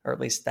 Or at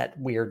least that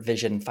weird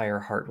vision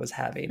Fireheart was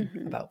having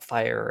about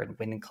Fire and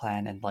Wind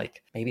Clan. And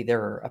like, maybe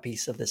they're a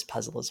piece of this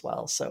puzzle as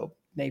well. So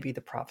maybe the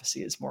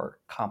prophecy is more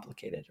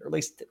complicated. Or at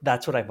least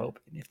that's what I'm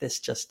hoping. If this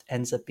just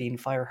ends up being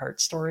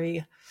Fireheart's story,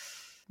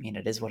 I mean,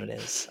 it is what it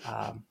is.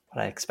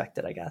 What I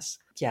expected, I guess.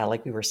 Yeah,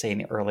 like we were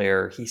saying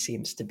earlier, he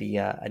seems to be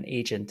an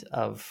agent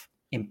of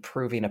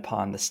improving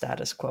upon the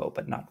status quo,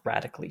 but not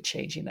radically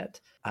changing it.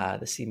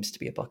 This seems to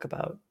be a book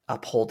about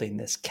upholding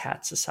this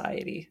cat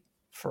society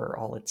for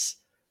all its...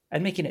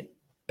 and making it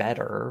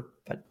better,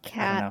 but I don't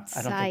know.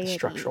 I don't think the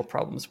structural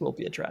problems will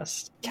be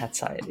addressed. Cat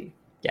society.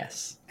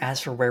 Yes. As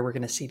for where we're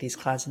going to see these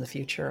clans in the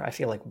future, I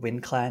feel like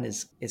Wind Clan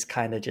is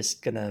kind of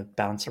just going to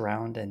bounce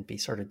around and be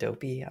sort of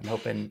dopey. I'm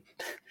hoping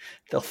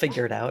they'll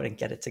figure it out and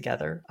get it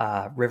together.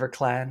 River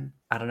Clan,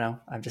 I don't know.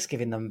 I'm just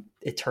giving them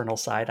eternal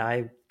side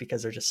eye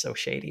because they're just so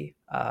shady,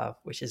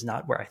 which is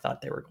not where I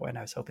thought they were going.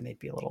 I was hoping they'd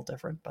be a little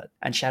different.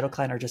 And Shadow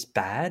Clan are just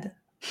bad,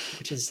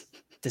 which is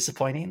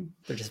disappointing.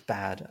 They're just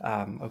bad.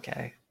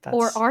 Okay.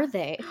 Or are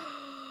they?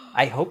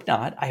 I hope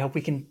not. I hope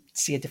we can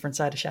see a different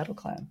side of Shadow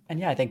Clan. And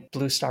yeah, I think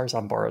Blue Star's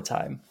on borrowed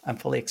time. I'm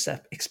fully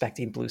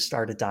expecting Blue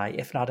Star to die,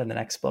 if not in the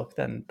next book,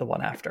 then the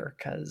one after.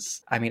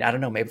 Because, I mean, I don't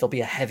know, maybe there'll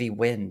be a heavy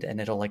wind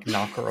and it'll like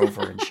knock her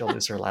over and she'll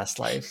lose her last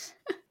life.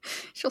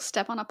 She'll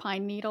step on a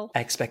pine needle. I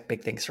expect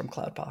big things from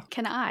Cloudpaw.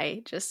 Can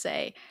I just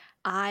say,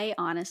 I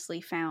honestly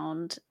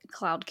found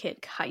Cloud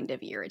Kit kind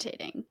of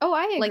irritating. Oh,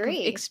 I agree.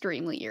 Like,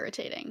 extremely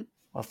irritating.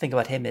 Well, think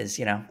about him as,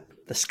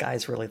 the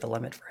sky's really the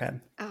limit for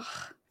him. Ugh.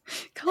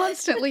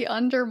 Constantly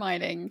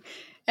undermining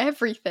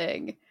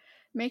everything.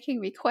 making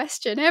me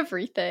question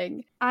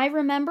everything. I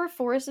remember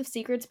Forest of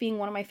Secrets being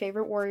one of my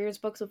favorite Warriors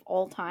books of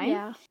all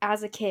time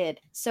as a kid.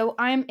 So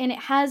and it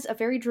has a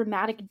very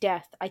dramatic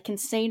death. I can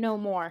say no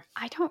more.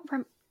 I don't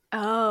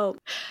Oh.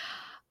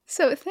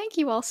 So thank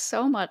you all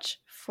so much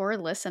for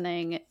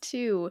listening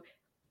to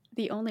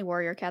the Only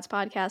Warrior Cats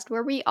podcast,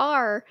 where we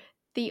are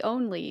the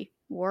only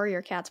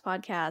Warrior Cats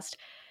podcast.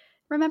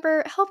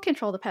 Remember, help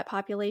control the pet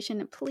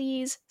population.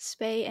 Please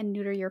spay and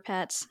neuter your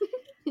pets.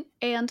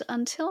 And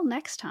until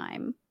next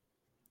time,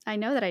 I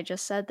know that I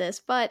just said this,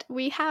 but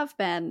we have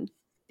been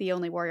the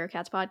Only Warrior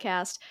Cats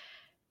podcast.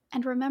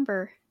 And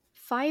remember,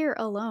 fire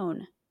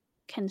alone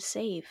can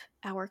save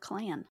our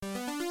clan.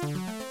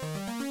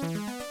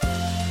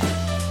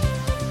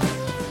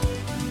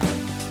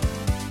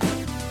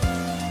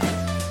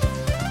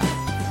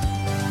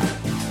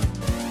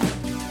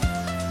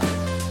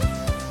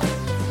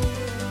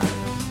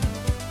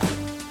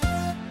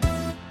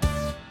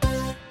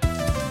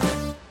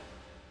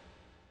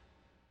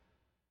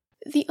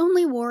 The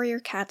Only Warrior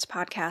Cats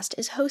podcast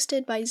is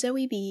hosted by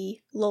Zoe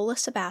B., Lola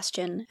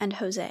Sebastian, and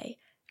Jose,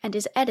 and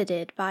is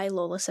edited by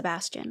Lola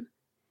Sebastian.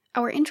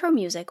 Our intro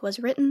music was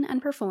written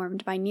and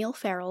performed by Neil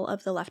Farrell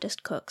of The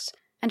Leftist Cooks,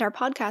 and our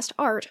podcast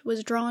art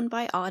was drawn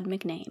by Odd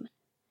McName.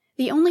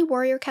 The Only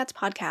Warrior Cats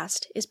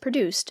podcast is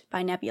produced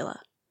by Nebula.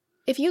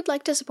 If you'd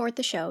like to support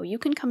the show, you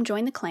can come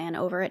join the clan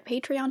over at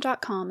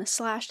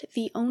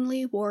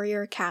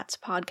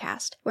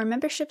patreon.com/theonlywarriorcatspodcast, where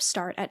memberships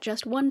start at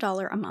just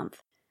 $1 a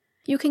month.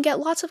 You can get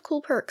lots of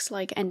cool perks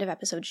like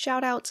end-of-episode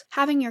shoutouts,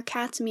 having your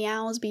cat's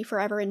meows be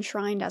forever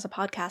enshrined as a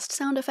podcast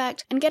sound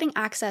effect, and getting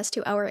access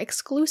to our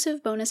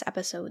exclusive bonus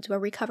episodes where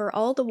we cover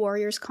all the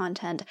Warriors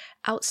content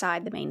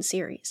outside the main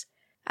series.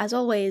 As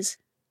always,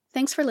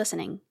 thanks for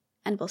listening,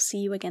 and we'll see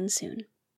you again soon.